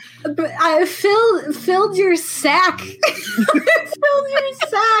 I filled your sack. Filled your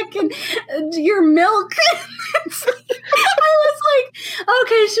sack and your milk. I was like,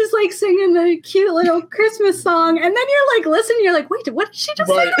 okay, she's like singing the cute little Christmas song, and then you're like listening, you're like, wait, what did she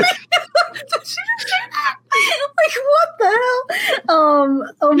just say to me? Did she just say that? Like, what the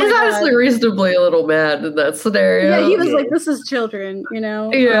hell? Oh my He's honestly reasonably a little mad in that scenario. Yeah, he was like, this is children,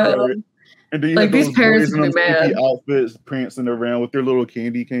 Yeah. And then you like these parents would be mad. Outfits prancing around with their little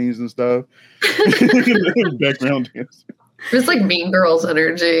candy canes and stuff. Background dance. It's like Mean Girls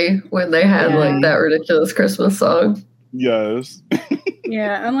energy when they had like that ridiculous Christmas song. Yes.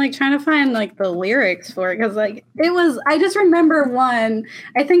 Yeah, I'm like trying to find like the lyrics for it because like it was. I just remember one.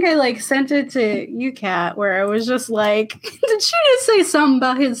 I think I like sent it to you, Kat, where I was just like, "Did she just say something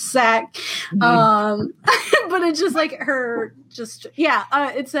about his sack?" But it's just like her.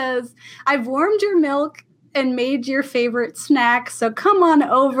 It says, "I've warmed your milk and made your favorite snack, so come on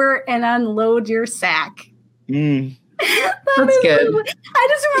over and unload your sack." That's good. I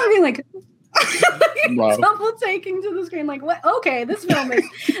just remember being like. Double taking to the screen like, what? Okay, this film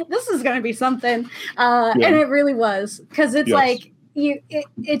is going to be something, and it really was, because it's like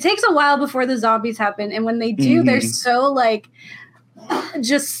it takes a while before the zombies happen, and when they do, they're so like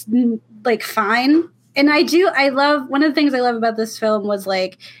just like fine. And I love, one of the things I love about this film was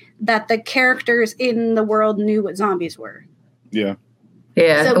like that the characters in the world knew what zombies were.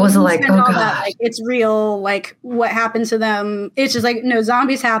 Yeah, so it wasn't like, oh god, like it's real, like what happened to them. It's just like, no,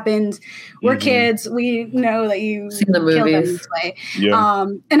 zombies happened. We're kids. We know that you seen the movies them this way.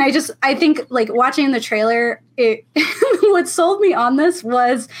 And I think like watching the trailer, what sold me on this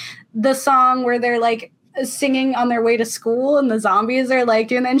was the song where they're like singing on their way to school and the zombies are like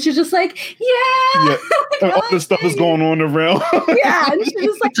doing that, and she's just like, and all this stuff is going on around. And she's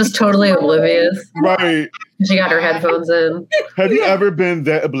just like just totally oblivious, right? She got her headphones in. Have you ever been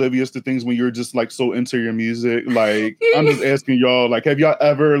that oblivious to things when you're just like so into your music? Like, I'm just asking y'all, like, have y'all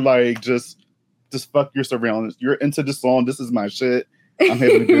ever like just fuck your surroundings? You're into this song. This is my shit. I'm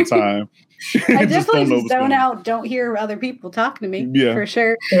having a good time. I definitely just zone out. Don't hear other people talking to me. Yeah, for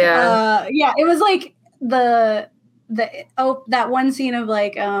sure. Yeah, it was like that one scene of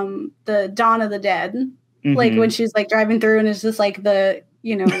like the Dawn of the Dead, like when she's like driving through and it's just like the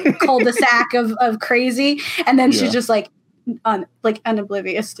cul-de-sac of crazy, and then she's just like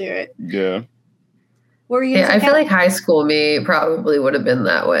unoblivious to it. What were you Yeah, gonna I say, feel Kat? like high school me probably would have been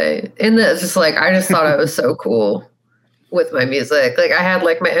that way. In that, it's just like I just thought I was so cool with my music. Like I had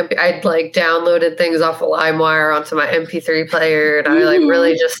like I'd like downloaded things off of LimeWire onto my MP3 player, and I like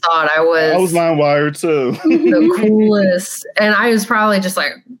really just thought I was LimeWire too. the coolest. And I was probably just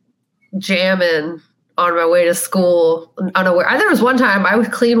like jamming on my way to school, unaware. There was one time I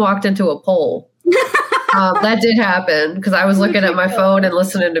clean walked into a pole. That did happen because I was looking at my phone and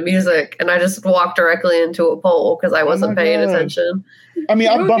listening to music, and I just walked directly into a pole because I wasn't paying attention. I mean,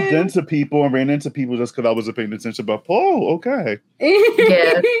 I bumped into people and ran into people just because I wasn't paying attention. But okay.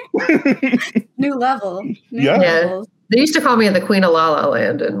 Yeah. New level. Yeah. Levels. They used to call me the Queen of La La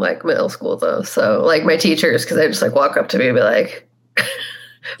Land in like middle school, though. So like my teachers, because they just like walk up to me and be like,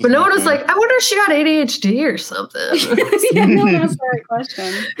 but no one was like, I wonder if she got ADHD or something. Yeah, no one asked that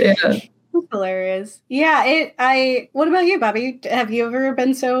question. Yeah. That's hilarious. Yeah, what about you, Bobby? Have you ever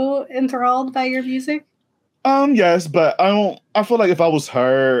been so enthralled by your music? Yes, but I feel like if I was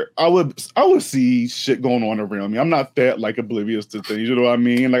her, I would see shit going on around me. I'm not that like oblivious to things, you know what I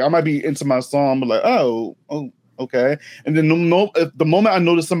mean? Like I might be into my song, but like, oh, okay. And then if the moment I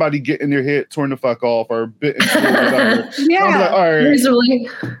notice somebody getting their head torn the fuck off or bit into or whatever, Yeah. I'm like, all right, Reasonably.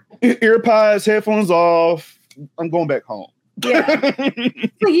 earpods, headphones off, I'm going back home. Yeah. Like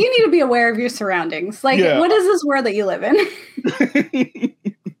you need to be aware of your surroundings. Like, what is this world that you live in?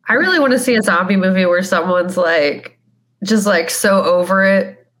 I really want to see a zombie movie where someone's like, just like so over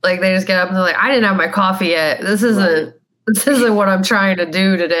it. Like they just get up and they're like, I didn't have my coffee yet. This isn't what I'm trying to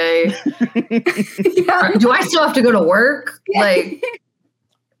do today. Yeah. Do I still have to go to work? Like,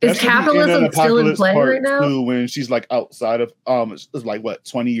 is capitalism still in play right now? Too, when she's like outside of it's like what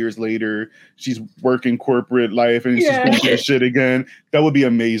 20 years later, she's working corporate life and she's going through shit again. That would be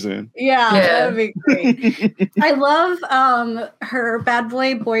amazing. Yeah, that would be great. I love her bad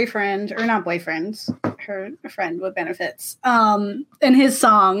boy boyfriend, or not boyfriend, her friend with benefits. And his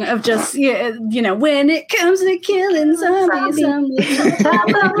song of just when it comes to killing zombies, I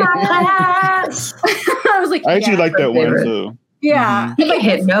was like, I actually like that one too. Yeah, he can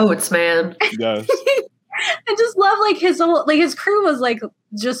hit notes, man. Yes. I just love like his crew was like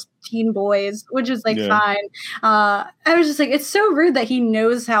just teen boys, which is like fine. I was just like, it's so rude that he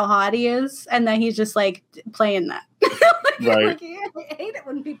knows how hot he is and that he's just like playing that. Right. Like, I hate it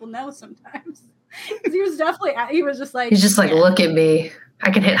when people know sometimes. He was just like, he's just like, look at me. I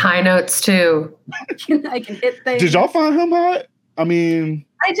can hit high notes too. I can hit things. Did y'all find him hot? I mean,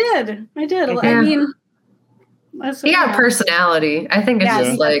 I did. Yeah. I mean, he got personality. I think it's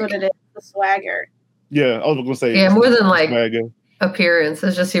just like what it is, the swagger. Yeah, I was gonna say more than like swagger. Appearance.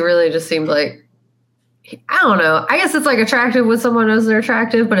 It's just he really just seemed like, I don't know. I guess it's like attractive when someone knows they're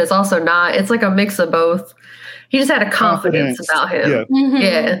attractive, but it's also not. It's like a mix of both. He just had a confidence about him. Yeah. Mm-hmm.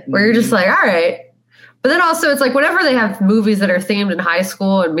 Yeah, where you're just like, all right. But then also it's like whenever they have movies that are themed in high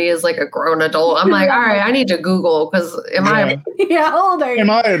school and me as like a grown adult, I'm like, all right, I need to Google because how old are you?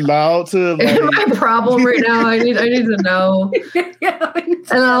 Am I allowed to? Like, am I a problem right now? I need to know.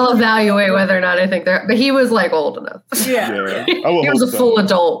 And I'll evaluate whether or not I think they're. But he was like old enough. Yeah. He was a full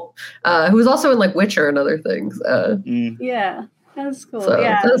adult who was also in like Witcher and other things. Yeah. That's cool. So,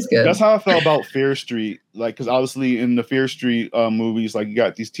 yeah, that's good. That's how I felt about Fear Street. Like, because obviously in the Fear Street movies, like you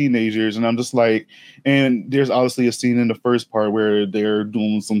got these teenagers, and I'm just like, and there's obviously a scene in the first part where they're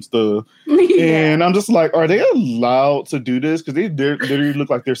doing some stuff, and I'm just like, are they allowed to do this? Because they literally look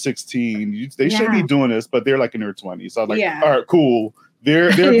like they're 16. They shouldn't be doing this, but they're like in their 20s. So I'm like, all right, cool. They're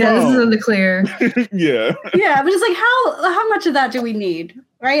yeah, this is in the clear. Yeah, but it's like how much of that do we need,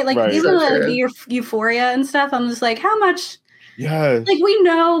 right? Like even like your Euphoria and stuff. I'm just like, how much. Yes. Like we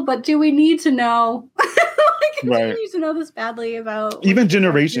know, but do we need to know? Do we Right. need to know this badly about Even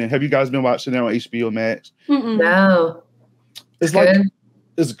Generation? Have you guys been watching that on HBO Max? No. It's like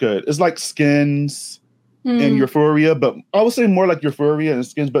it's good. It's like Skins and Euphoria, but I would say more like Euphoria and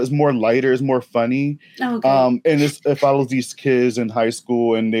Skins, but it's more lighter, it's more funny. Okay. And it follows these kids in high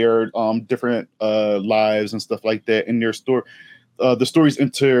school and their different lives and stuff like that in their story. The stories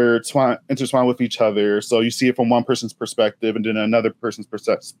intertwine with each other. So you see it from one person's perspective and then another person's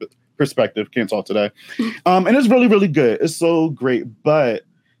perspective. Can't talk today. And it's really, really good. It's so great. But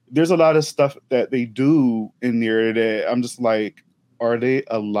there's a lot of stuff that they do in there that I'm just like, are they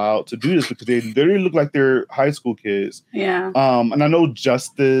allowed to do this? Because they literally look like they're high school kids. Yeah. And I know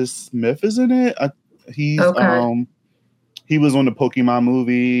Justice Smith is in it. He was on the Pokemon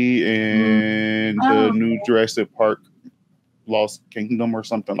movie and the new Jurassic Park Lost Kingdom or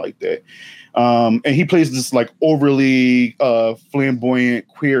something like that. And he plays this like overly flamboyant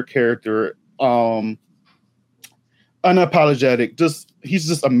queer character. unapologetic. He's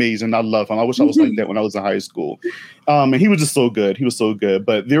just amazing. I love him. I wish I was like that when I was in high school. And he was just so good. He was so good.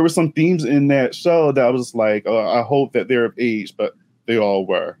 But there were some themes in that show that I was like, I hope that they're of age, but they all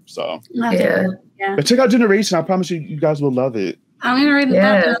were. So Yeah. But check out Generation. I promise you guys will love it. I'm gonna read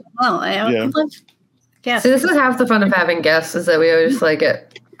that down as well. So this is half the fun of having guests, is that we always like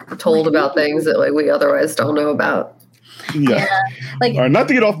get told about things that like we otherwise don't know about. Yeah. Like, all right, not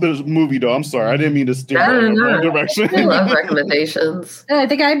to get off the movie though. I'm sorry, I didn't mean to steer in the wrong direction. I love recommendations. I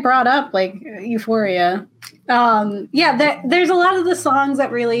think I brought up like Euphoria. There's a lot of the songs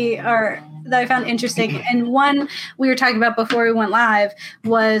that really are that I found interesting, and one we were talking about before we went live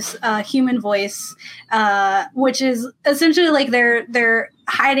was Human Voice, which is essentially like they're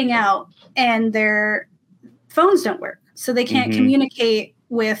hiding out and their phones don't work, so they can't communicate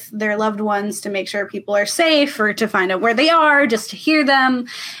with their loved ones to make sure people are safe or to find out where they are, just to hear them.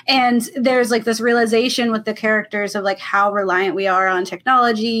 And there's like this realization with the characters of like how reliant we are on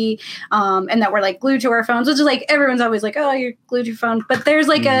technology, and that we're like glued to our phones, which is like everyone's always like, oh, you're glued to your phone. But there's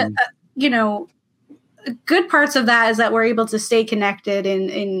like good parts of that is that we're able to stay connected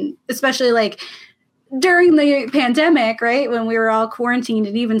in especially like during the pandemic, right? When we were all quarantined,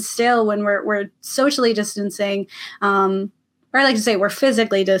 and even still when we're socially distancing, or I like to say we're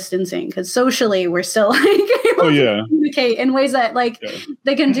physically distancing because socially we're still like able to communicate in ways that like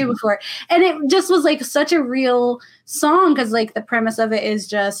they couldn't do before. And it just was like such a real song because like the premise of it is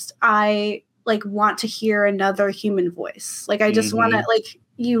just I like want to hear another human voice. Like I just want to like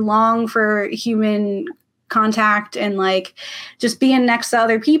you long for human contact and like just being next to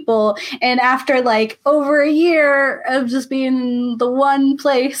other people. And after like over a year of just being in the one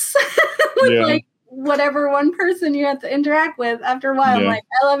place with like whatever one person you have to interact with, after a while I'm like,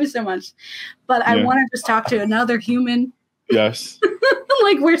 I love you so much, but I want to just talk to another human. Yes.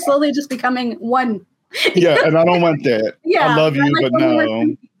 Like we're slowly just becoming one. And I don't want that. I love you, but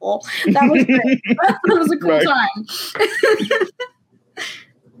no. That was great. That was a cool time.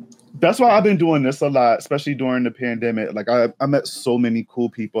 That's why I've been doing this a lot, especially during the pandemic. Like I met so many cool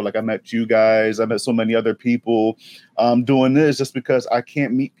people. Like I met you guys. I met so many other people doing this just because I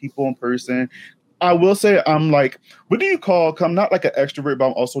can't meet people in person. I will say I'm like, what do you call? I'm not like an extrovert, but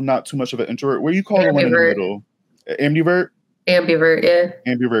I'm also not too much of an introvert. What do you call the one in the middle? Ambivert? Ambivert, yeah.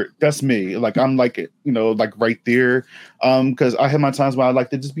 Ambivert. That's me. Like I'm like, like right there. Because I have my times where I like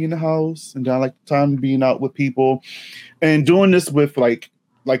to just be in the house, and then I like time being out with people, and doing this with like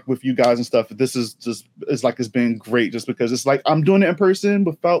with you guys and stuff. This is just it's been great just because it's like I'm doing it in person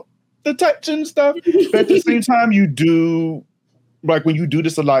without the touch and stuff. But at the same time, you do. Like when you do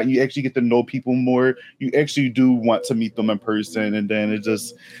this a lot and you actually get to know people more, you actually do want to meet them in person. And then it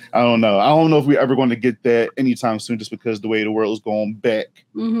just, I don't know. I don't know if we're ever going to get that anytime soon just because the way the world is going back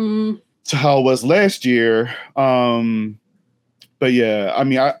to how it was last year. But yeah, I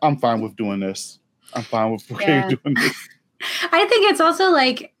mean, I'm fine with doing this. I'm fine with doing this. I think it's also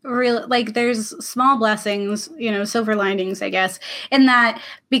like real, like there's small blessings, silver linings, I guess, in that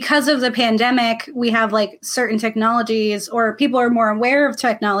because of the pandemic, we have like certain technologies, or people are more aware of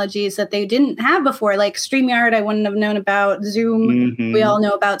technologies that they didn't have before, like StreamYard, I wouldn't have known about. Zoom, we all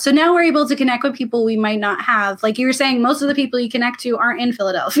know about. So now we're able to connect with people we might not have. Like you were saying, most of the people you connect to aren't in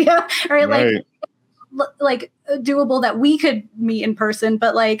Philadelphia, right? Like doable that we could meet in person,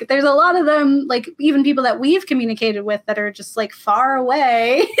 but like there's a lot of them, like even people that we've communicated with that are just like far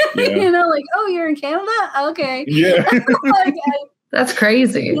away. Like, oh, you're in Canada, okay, that's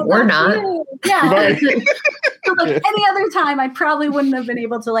crazy. We're not. Like any other time I probably wouldn't have been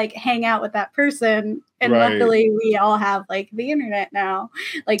able to like hang out with that person, and luckily we all have like the internet now,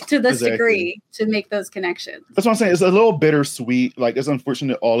 like to this degree, to make those connections. That's what I'm saying. It's a little bittersweet. Like it's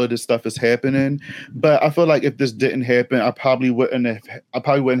unfortunate all of this stuff is happening, but I feel like if this didn't happen, I probably wouldn't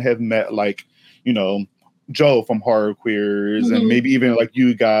have met like Joe from Horror Queers and maybe even like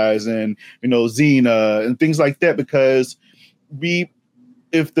you guys and Xena and things like that, because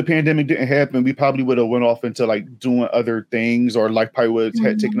if the pandemic didn't happen, we probably would have went off into like doing other things, or like probably would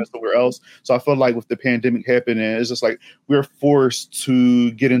have taken us somewhere else. So I feel like with the pandemic happening, it's just like we're forced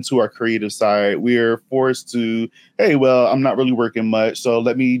to get into our creative side. We're forced to, hey, well, I'm not really working much, so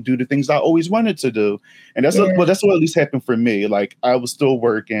let me do the things I always wanted to do. And that's what at least happened for me. Like I was still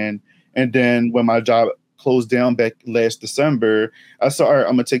working, and then when my job closed down back last December, I said, all right,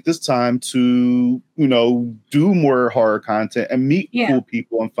 I'm gonna take this time to, do more horror content and meet cool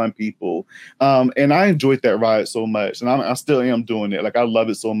people and fun people. And I enjoyed that ride so much, and I still am doing it. Like I love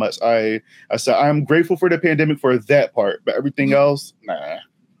it so much. I said I'm grateful for the pandemic for that part, but everything else, nah.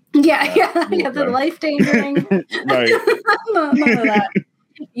 The life changing. Right. None of that.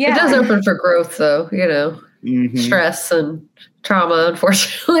 It does open for growth, though. stress and trauma.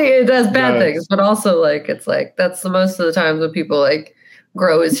 Unfortunately, it does bad things, but also like it's like that's the most of the times when people like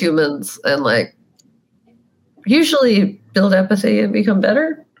grow as humans and like usually build empathy and become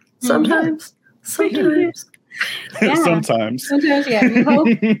better. Sometimes. Yeah. Sometimes, yeah. You hope.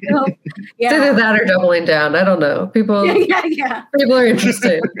 Yeah. Either that or doubling down. I don't know. People are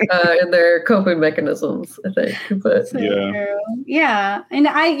interested in their coping mechanisms, I think. But yeah. And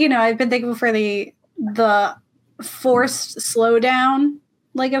I've been thankful for the forced slowdown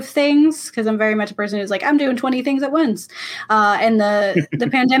like of things, because I'm very much a person who's like, I'm doing 20 things at once. And the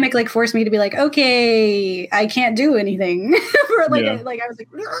pandemic like forced me to be like, okay, I can't do anything. For like I was like,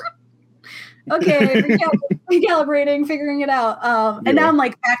 okay, recalibrating, figuring it out. And now I'm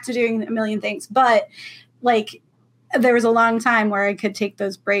like back to doing a million things. But like there was a long time where I could take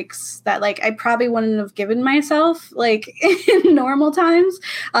those breaks that like I probably wouldn't have given myself like in normal times.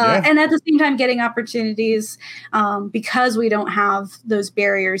 And at the same time getting opportunities because we don't have those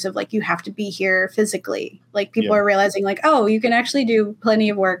barriers of like you have to be here physically. Like people are realizing like, oh, you can actually do plenty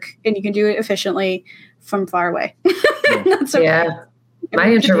of work and you can do it efficiently from far away. That's okay. My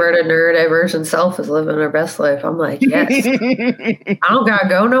introverted neurodivergent self is living their best life. I'm like, yes. I don't gotta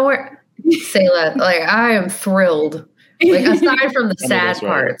go nowhere. Say that. Like I am thrilled. Like aside from the sad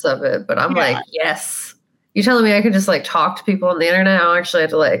parts of it, but I'm like, yes. You telling me I could just like talk to people on the internet? I don't actually have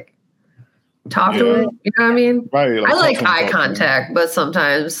to like talk to them. You know what I mean? Right. I like eye contact, but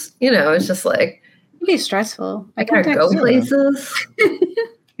sometimes, it's just like it'd be stressful. I gotta go places.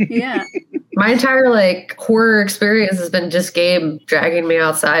 Yeah. My entire like horror experience has been just Gabe dragging me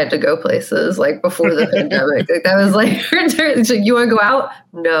outside to go places like before the pandemic. Like that was like, so you want to go out?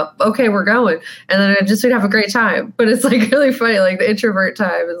 No. Okay, we're going. And then we'd have a great time. But it's like really funny. Like the introvert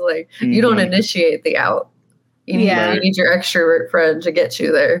time is like, you don't initiate the out. You need your extrovert friend to get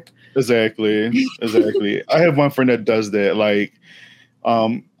you there. Exactly. I have one friend that does that. Like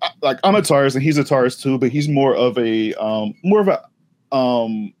I'm a Taurus and he's a Taurus too, but he's more of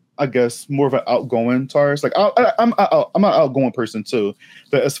I guess more of an outgoing Taurus. Like I'm an outgoing person too,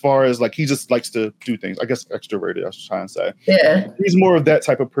 but as far as like he just likes to do things. I guess extroverted. I was trying to say. Yeah, he's more of that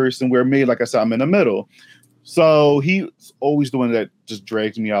type of person. Where me, like I said, I'm in the middle. So he's always doing that. Just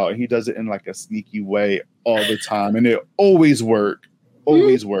drags me out, and he does it in like a sneaky way all the time, and it always work.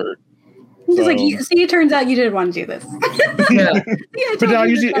 Always work. He's like, it turns out you didn't want to do this. But then I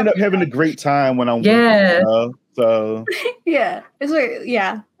usually end up having a great time when I'm working. So it's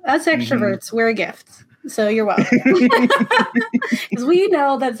weird. Us extroverts, we're a gift. So you're welcome. Because we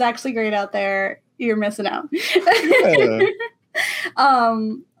know that's actually great out there. You're missing out. Yeah.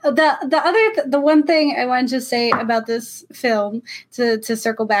 The one thing I wanted to say about this film to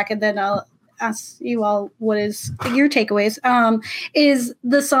circle back, and then I'll ask you all what is your takeaways, is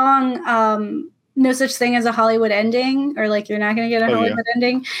the song No Such Thing as a Hollywood Ending, or like you're not going to get a Hollywood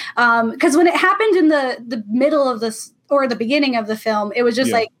ending. Because when it happened in the middle of this or the beginning of the film, it was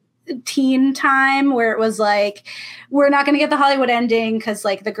just like teen time where it was like, we're not going to get the Hollywood ending because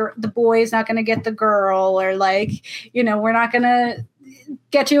like the boy's not going to get the girl, or like, we're not going to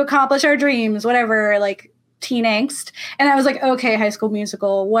get to accomplish our dreams, whatever, like teen angst. And I was like, okay, High School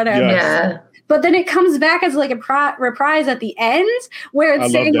Musical, whatever. Yeah. But then it comes back as like a reprise at the end where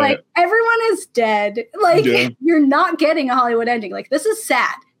it's saying like, everyone is dead. Like you're not getting a Hollywood ending. Like this is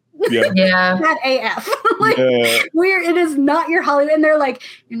sad. Yeah. Sad AF. Like it is not your Hollywood. And they're like,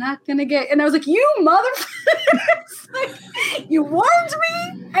 you're not going to get, and I was like, you motherfuckers. Like, you warned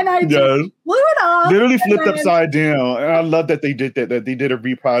me and I just blew it off. Literally flipped upside down. And I love that they did that they did a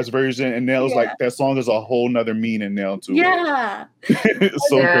reprise version, and now it's like that song is a whole nother meaning now too. Yeah. It's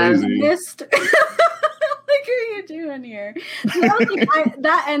so crazy. Like, what are you doing here? So that was like,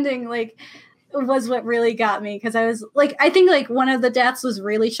 that ending like was what really got me, because I was like, I think like one of the deaths was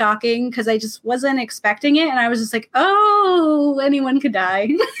really shocking because I just wasn't expecting it, and I was just like, oh, anyone could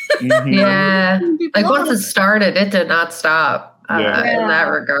die. Yeah, like once it started, it did not stop in that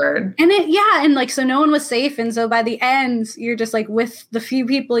regard. And and like so no one was safe, and so by the end, you're just like with the few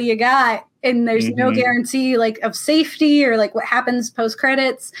people you got, and there's no guarantee like of safety or like what happens post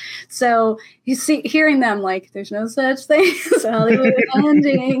credits. So you see, hearing them like, there's no such thing as a Hollywood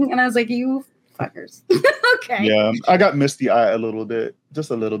ending, and I was like, you fuckers. Okay. Yeah, I got misty eye a little bit,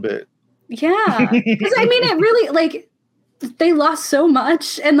 just a little bit. Yeah, because I mean, it really like they lost so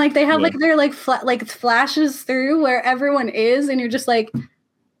much, and like they have like their like flashes through where everyone is, and you're just like,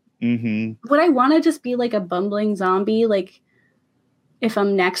 would I want to just be like a bumbling zombie, like if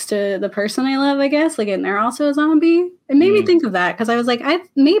I'm next to the person I love, I guess, like, and they're also a zombie? It made me think of that, because I was like, I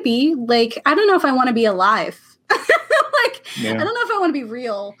don't know if I want to be alive. Like, I don't know if I want to be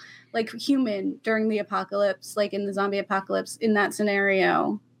real, like human during the apocalypse, like in the zombie apocalypse in that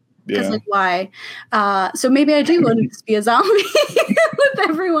scenario. Because like, why? So maybe I do want to just be a zombie with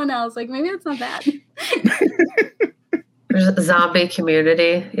everyone else. Like, maybe it's not bad. There's a zombie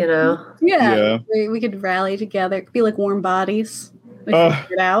community, you know? Yeah. We could rally together. It could be like warm bodies. We figure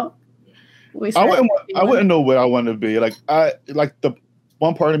it out. I wouldn't know what I want to be. Like the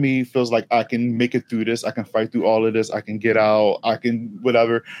one part of me feels like I can make it through this. I can fight through all of this. I can get out. I can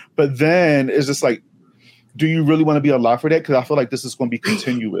whatever. But then it's just like, do you really want to be alive for that? Because I feel like this is going to be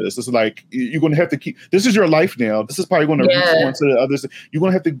continuous. It's like you're going to have to keep. This is your life now. This is probably going to reach on to the others. You're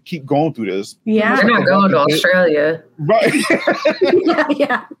going to have to keep going through this. Yeah, you're not going to Australia, right?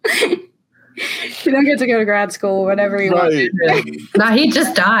 yeah. You don't get to go to grad school, whatever you want. No, he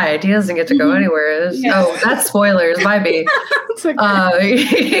just died. He doesn't get to go anywhere. Yeah. Oh, that's spoilers. Might be. Okay.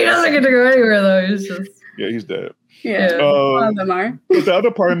 He doesn't get to go anywhere though. He's just he's dead. Yeah, a lot of them are. But the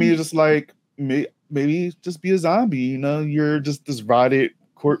other part of me is just like maybe just be a zombie. You know, you're just this rotted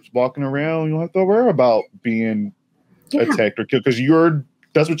corpse walking around. You don't have to worry about being attacked or killed because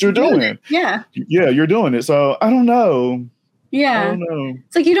that's what you're doing. Yeah, you're doing it. So I don't know. Yeah. I don't know.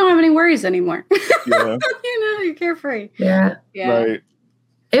 It's like you don't have any worries anymore. Yeah. You're carefree. Yeah. Right.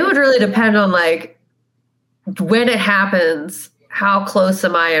 It would really depend on like when it happens, how close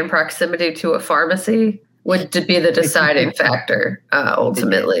am I in proximity to a pharmacy would be the deciding factor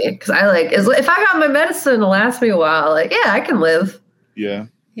ultimately. Because if I got my medicine to last me a while, like, yeah, I can live. Yeah.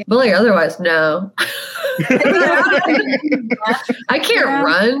 But like otherwise, no. I can't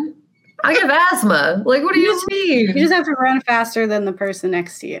run. I have asthma. Like, what do you mean? You just have to run faster than the person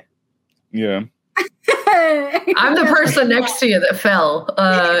next to you. Yeah. I'm the person next to you that fell,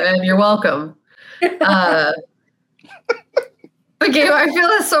 and you're welcome. But Gabe, I feel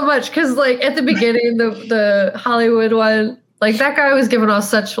this so much because, like, at the beginning, the Hollywood one, like, that guy was giving off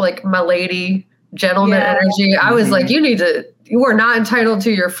such, like, my lady gentleman energy. I was like, you are not entitled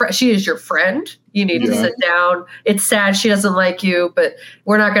to your friend. She is your friend. You need to sit down. It's sad she doesn't like you, but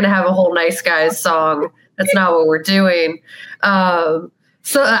we're not going to have a whole nice guys song. That's not what we're doing. So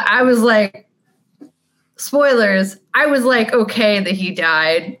I was like, spoilers. I was like, okay that he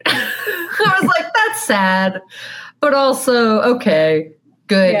died. I was like, that's sad, but also okay,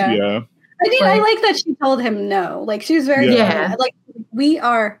 good. Yeah. I like that she told him no. Like she was very like we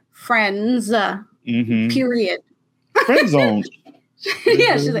are friends. Period. Friend zone.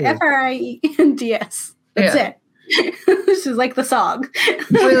 Yeah, she's like FRIENDS. That's it. She's like the song.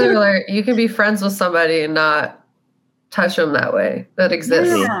 Spoiler alert, you can be friends with somebody and not touch them that way. That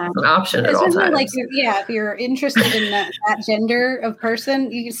exists. It's an option at all times. Like, if you're interested in that gender of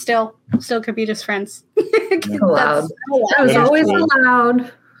person, you still could be just friends. Allowed. That was always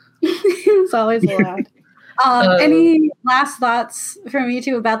allowed. It's always allowed. Any last thoughts from you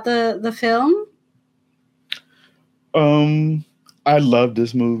two about the film? I love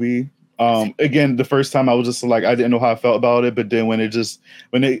this movie. Again, the first time I was just like, I didn't know how I felt about it, but then when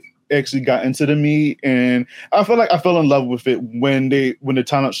it actually got into the meat, and I feel like I fell in love with it when the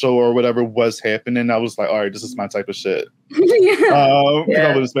talent show or whatever was happening. I was like, all right, this is my type of shit.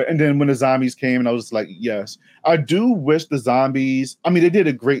 And then when the zombies came, and I was like, yes, I do wish the zombies. I mean, they did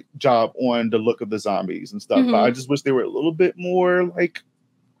a great job on the look of the zombies and stuff, but I just wish they were a little bit more like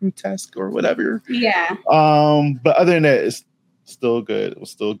grotesque or whatever. Yeah. But other than that, it's still good. It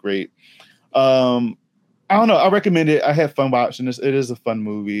was still great. I don't know. I recommend it. I had fun watching this. It is a fun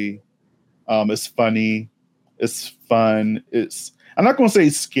movie. It's funny. It's fun. I'm not going to say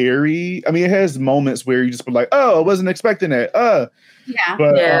scary. I mean, it has moments where you just be like, oh, I wasn't expecting that. Yeah.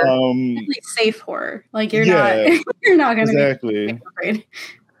 But like safe horror. Like you're not going to be afraid.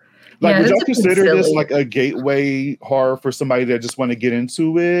 Like, would y'all consider this like a gateway horror for somebody that just want to get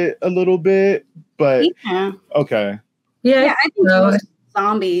into it a little bit? But okay. Yeah, I think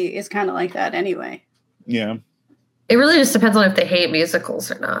zombie is kind of like that anyway. Yeah. It really just depends on if they hate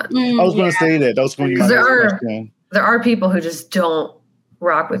musicals or not. I was going to say that. That was going to be my next question. There are people who just don't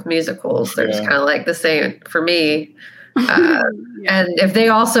rock with musicals. They're just kind of like the same for me. And if they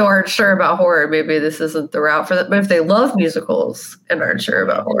also aren't sure about horror, maybe this isn't the route for them. But if they love musicals and aren't sure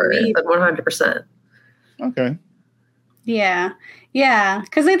about horror, then 100%. Okay. Yeah. Yeah.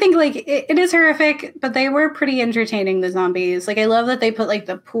 Because I think like it is horrific, but they were pretty entertaining, the zombies. Like I love that they put like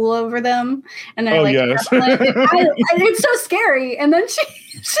the pool over them and they're yes. it's so scary. And then she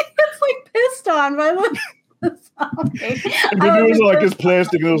gets like pissed on by the zombie. It was like it's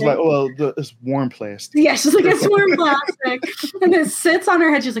plastic and it was like, it's warm plastic. Yeah, she's like, it's warm plastic. And it sits on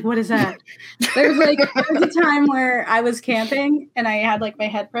her head. She's like, what is that? There was a time where I was camping and I had like my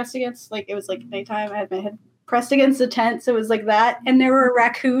head pressed against, like it was like nighttime. I had my head pressed against the tent, so it was like that. And there were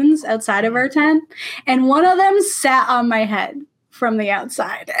raccoons outside of our tent, and one of them sat on my head from the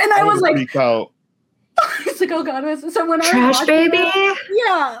outside, and I was like, it's like, oh god. So when trash baby.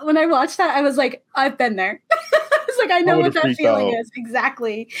 When I watched that, I was like, I've been there. It's like, I know what that feeling is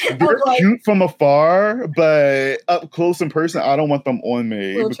exactly. They're cute from afar, but up close in person, I don't want them on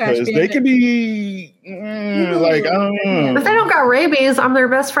me because they can be like, I don't know. If they don't got rabies, I'm their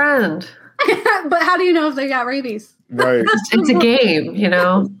best friend. But how do you know if they got rabies? Right. It's a game, you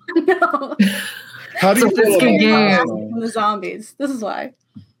know. No. How do you feel about game? The zombies. This is why.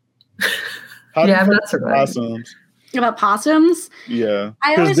 How do you feel that's about possums? About possums? Yeah,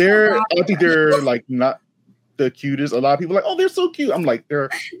 because I think they're like not the cutest. A lot of people are like, oh, they're so cute. I'm like, they're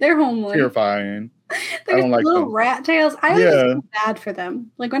homely, terrifying. They got like little rat tails. I always feel bad for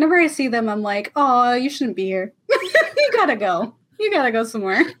them. Like whenever I see them, I'm like, oh, you shouldn't be here. You gotta go. You gotta go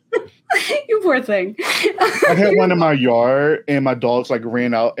somewhere. You poor thing. I had one in my yard, and my dogs like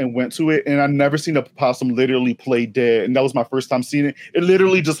ran out and went to it, and I never seen a possum literally play dead, and that was my first time seeing it. It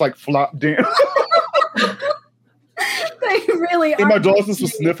literally just like flopped down. They really and my dogs just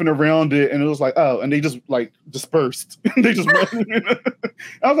was sniffing around it, and it was like, oh, and they just like dispersed. They just went.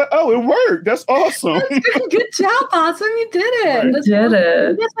 I was like, oh, it worked. That's awesome. Good job, possum. You did it. You did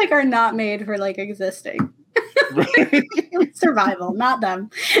it. Just like are not made for like existing. Right. Survival, not them.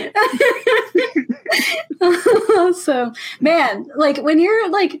 So, man, like when you're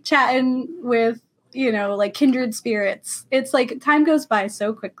like chatting with, you know, like kindred spirits, it's like time goes by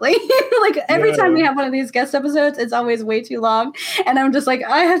so quickly. Like every time we have one of these guest episodes, it's always way too long, and I'm just like,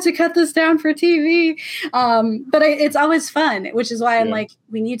 I have to cut this down for TV. But it's always fun, which is why I'm like,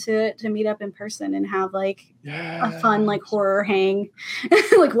 we need to meet up in person and have like a fun like horror hang.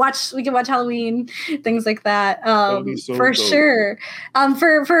 Like we can watch Halloween, things like that. So for dope. Sure.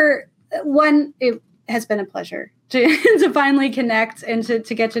 For one, it has been a pleasure to finally connect and to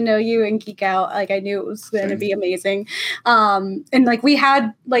get to know you and geek out. Like I knew it was going to be amazing. And like we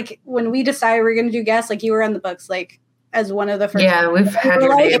had like when we decided we were going to do guests, like you were on the books like as one of the first. Yeah, we've had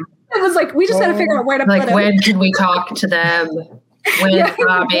your name. It was like we just had to figure out where to put them. When can we talk to them? When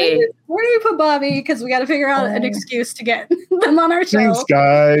Bobby? Where do we put Bobby? Because we got to figure out an excuse to get them on our show. Thanks,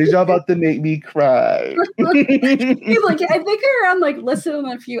 guys. Y'all about to make me cry. Like I think we were on like listening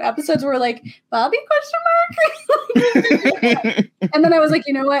to a few episodes where we're like Bobby ? And then I was like,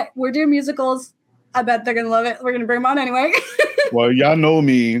 you know what? We're doing musicals. I bet they're gonna love it. We're gonna bring them on anyway. Well, y'all know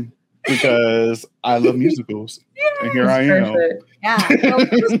me because I love musicals, and here I am. Perfect. Yeah, we'll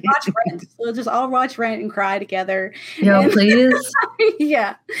just watch Rent. We'll just all watch Rent and cry together. Yo, please.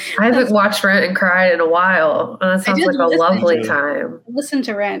 Yeah. I haven't watched Rent and cried in a while. And that sounds like a lovely time. Listen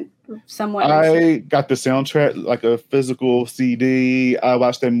to Rent somewhat. I got the soundtrack, like a physical CD. I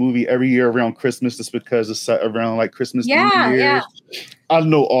watch that movie every year around Christmas just because it's set around like Christmas New Year's. Yeah. I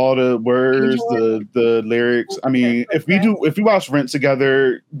know all the words, the lyrics. I mean, if we watch Rent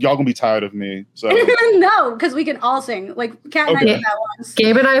together, y'all gonna be tired of me. So no, because we can all sing. Like Kat and I did that once.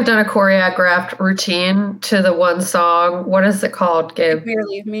 Gabe and I have done a choreographed routine to the one song. What is it called, Gabe? Take Me or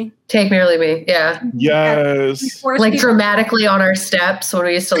Leave Me. Take Me or Leave Me. Yeah. Yes. Like dramatically on our steps when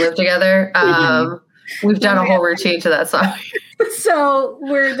we used to live together. We've done a whole routine to that song. So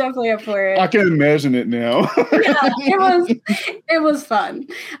we're definitely up for it. I can imagine it now. Yeah, it was fun.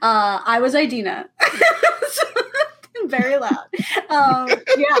 I was Idina. Very loud.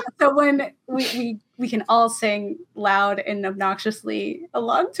 Yeah. So when we can all sing loud and obnoxiously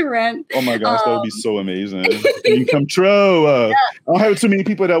along to Rent. Oh my gosh, that would be so amazing. You come true. I don't have too many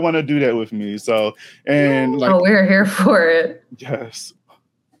people that want to do that with me. So like, we're here for it. Yes.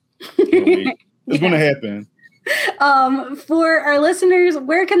 It's going to happen. For our listeners,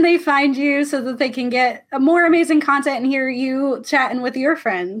 where can they find you so that they can get more amazing content and hear you chatting with your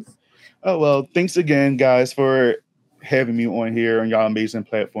friends? Oh, well, thanks again, guys, for having me on here on y'all amazing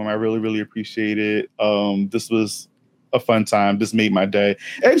platform. I really, really appreciate it. This was a fun time. This made my day.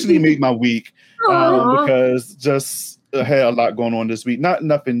 Actually made my week because just had a lot going on this week.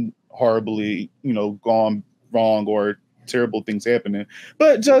 Nothing horribly, gone wrong or terrible things happening,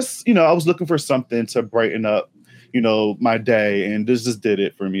 but just, I was looking for something to brighten up, my day, and this just did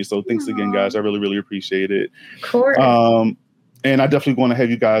it for me. So thanks again, guys. I really, really appreciate it. Of course. And I definitely want to have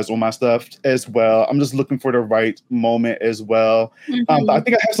you guys on my stuff as well. I'm just looking for the right moment as well. But I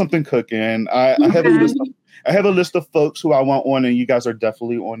think I have something cooking. I have a list of folks who I want on, and you guys are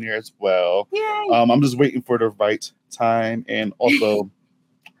definitely on there as well. Yay. I'm just waiting for the right time, and also,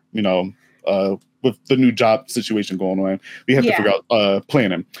 with the new job situation going on, we have to figure out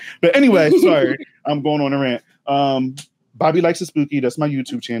planning. But anyway, sorry, I'm going on a rant. Bobby Likes It Spooky. That's my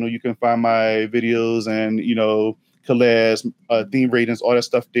YouTube channel. You can find my videos and, collage, theme ratings, all that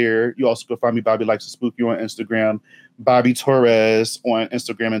stuff there. You also can find me, Bobby Likes It Spooky, on Instagram. Bobby Torres on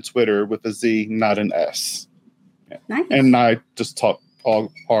Instagram and Twitter with a Z, not an S. Nice. And I just talk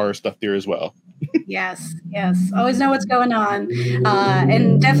all horror stuff there as well. Yes. Always know what's going on.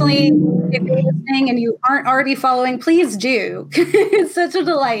 And definitely, if you're listening and you aren't already following, please do. It's such a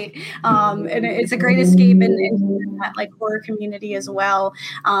delight. And it's a great escape in that like horror community as well.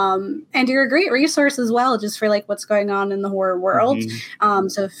 And you're a great resource as well, just for like what's going on in the horror world. Mm-hmm.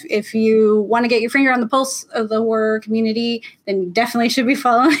 So if you want to get your finger on the pulse of the horror community, then you definitely should be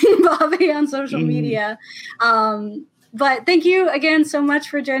following Bobby on social media. But thank you again so much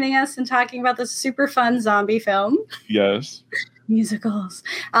for joining us and talking about this super fun zombie film. Yes. Musicals.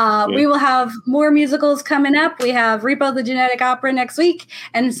 We will have more musicals coming up. We have Repo the Genetic Opera next week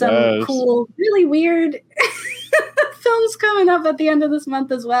and some cool, really weird films coming up at the end of this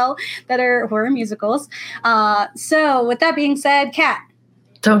month as well that are horror musicals. So with that being said, Kat.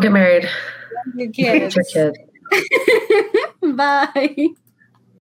 Don't get married. Love your kids. Your kid. Bye.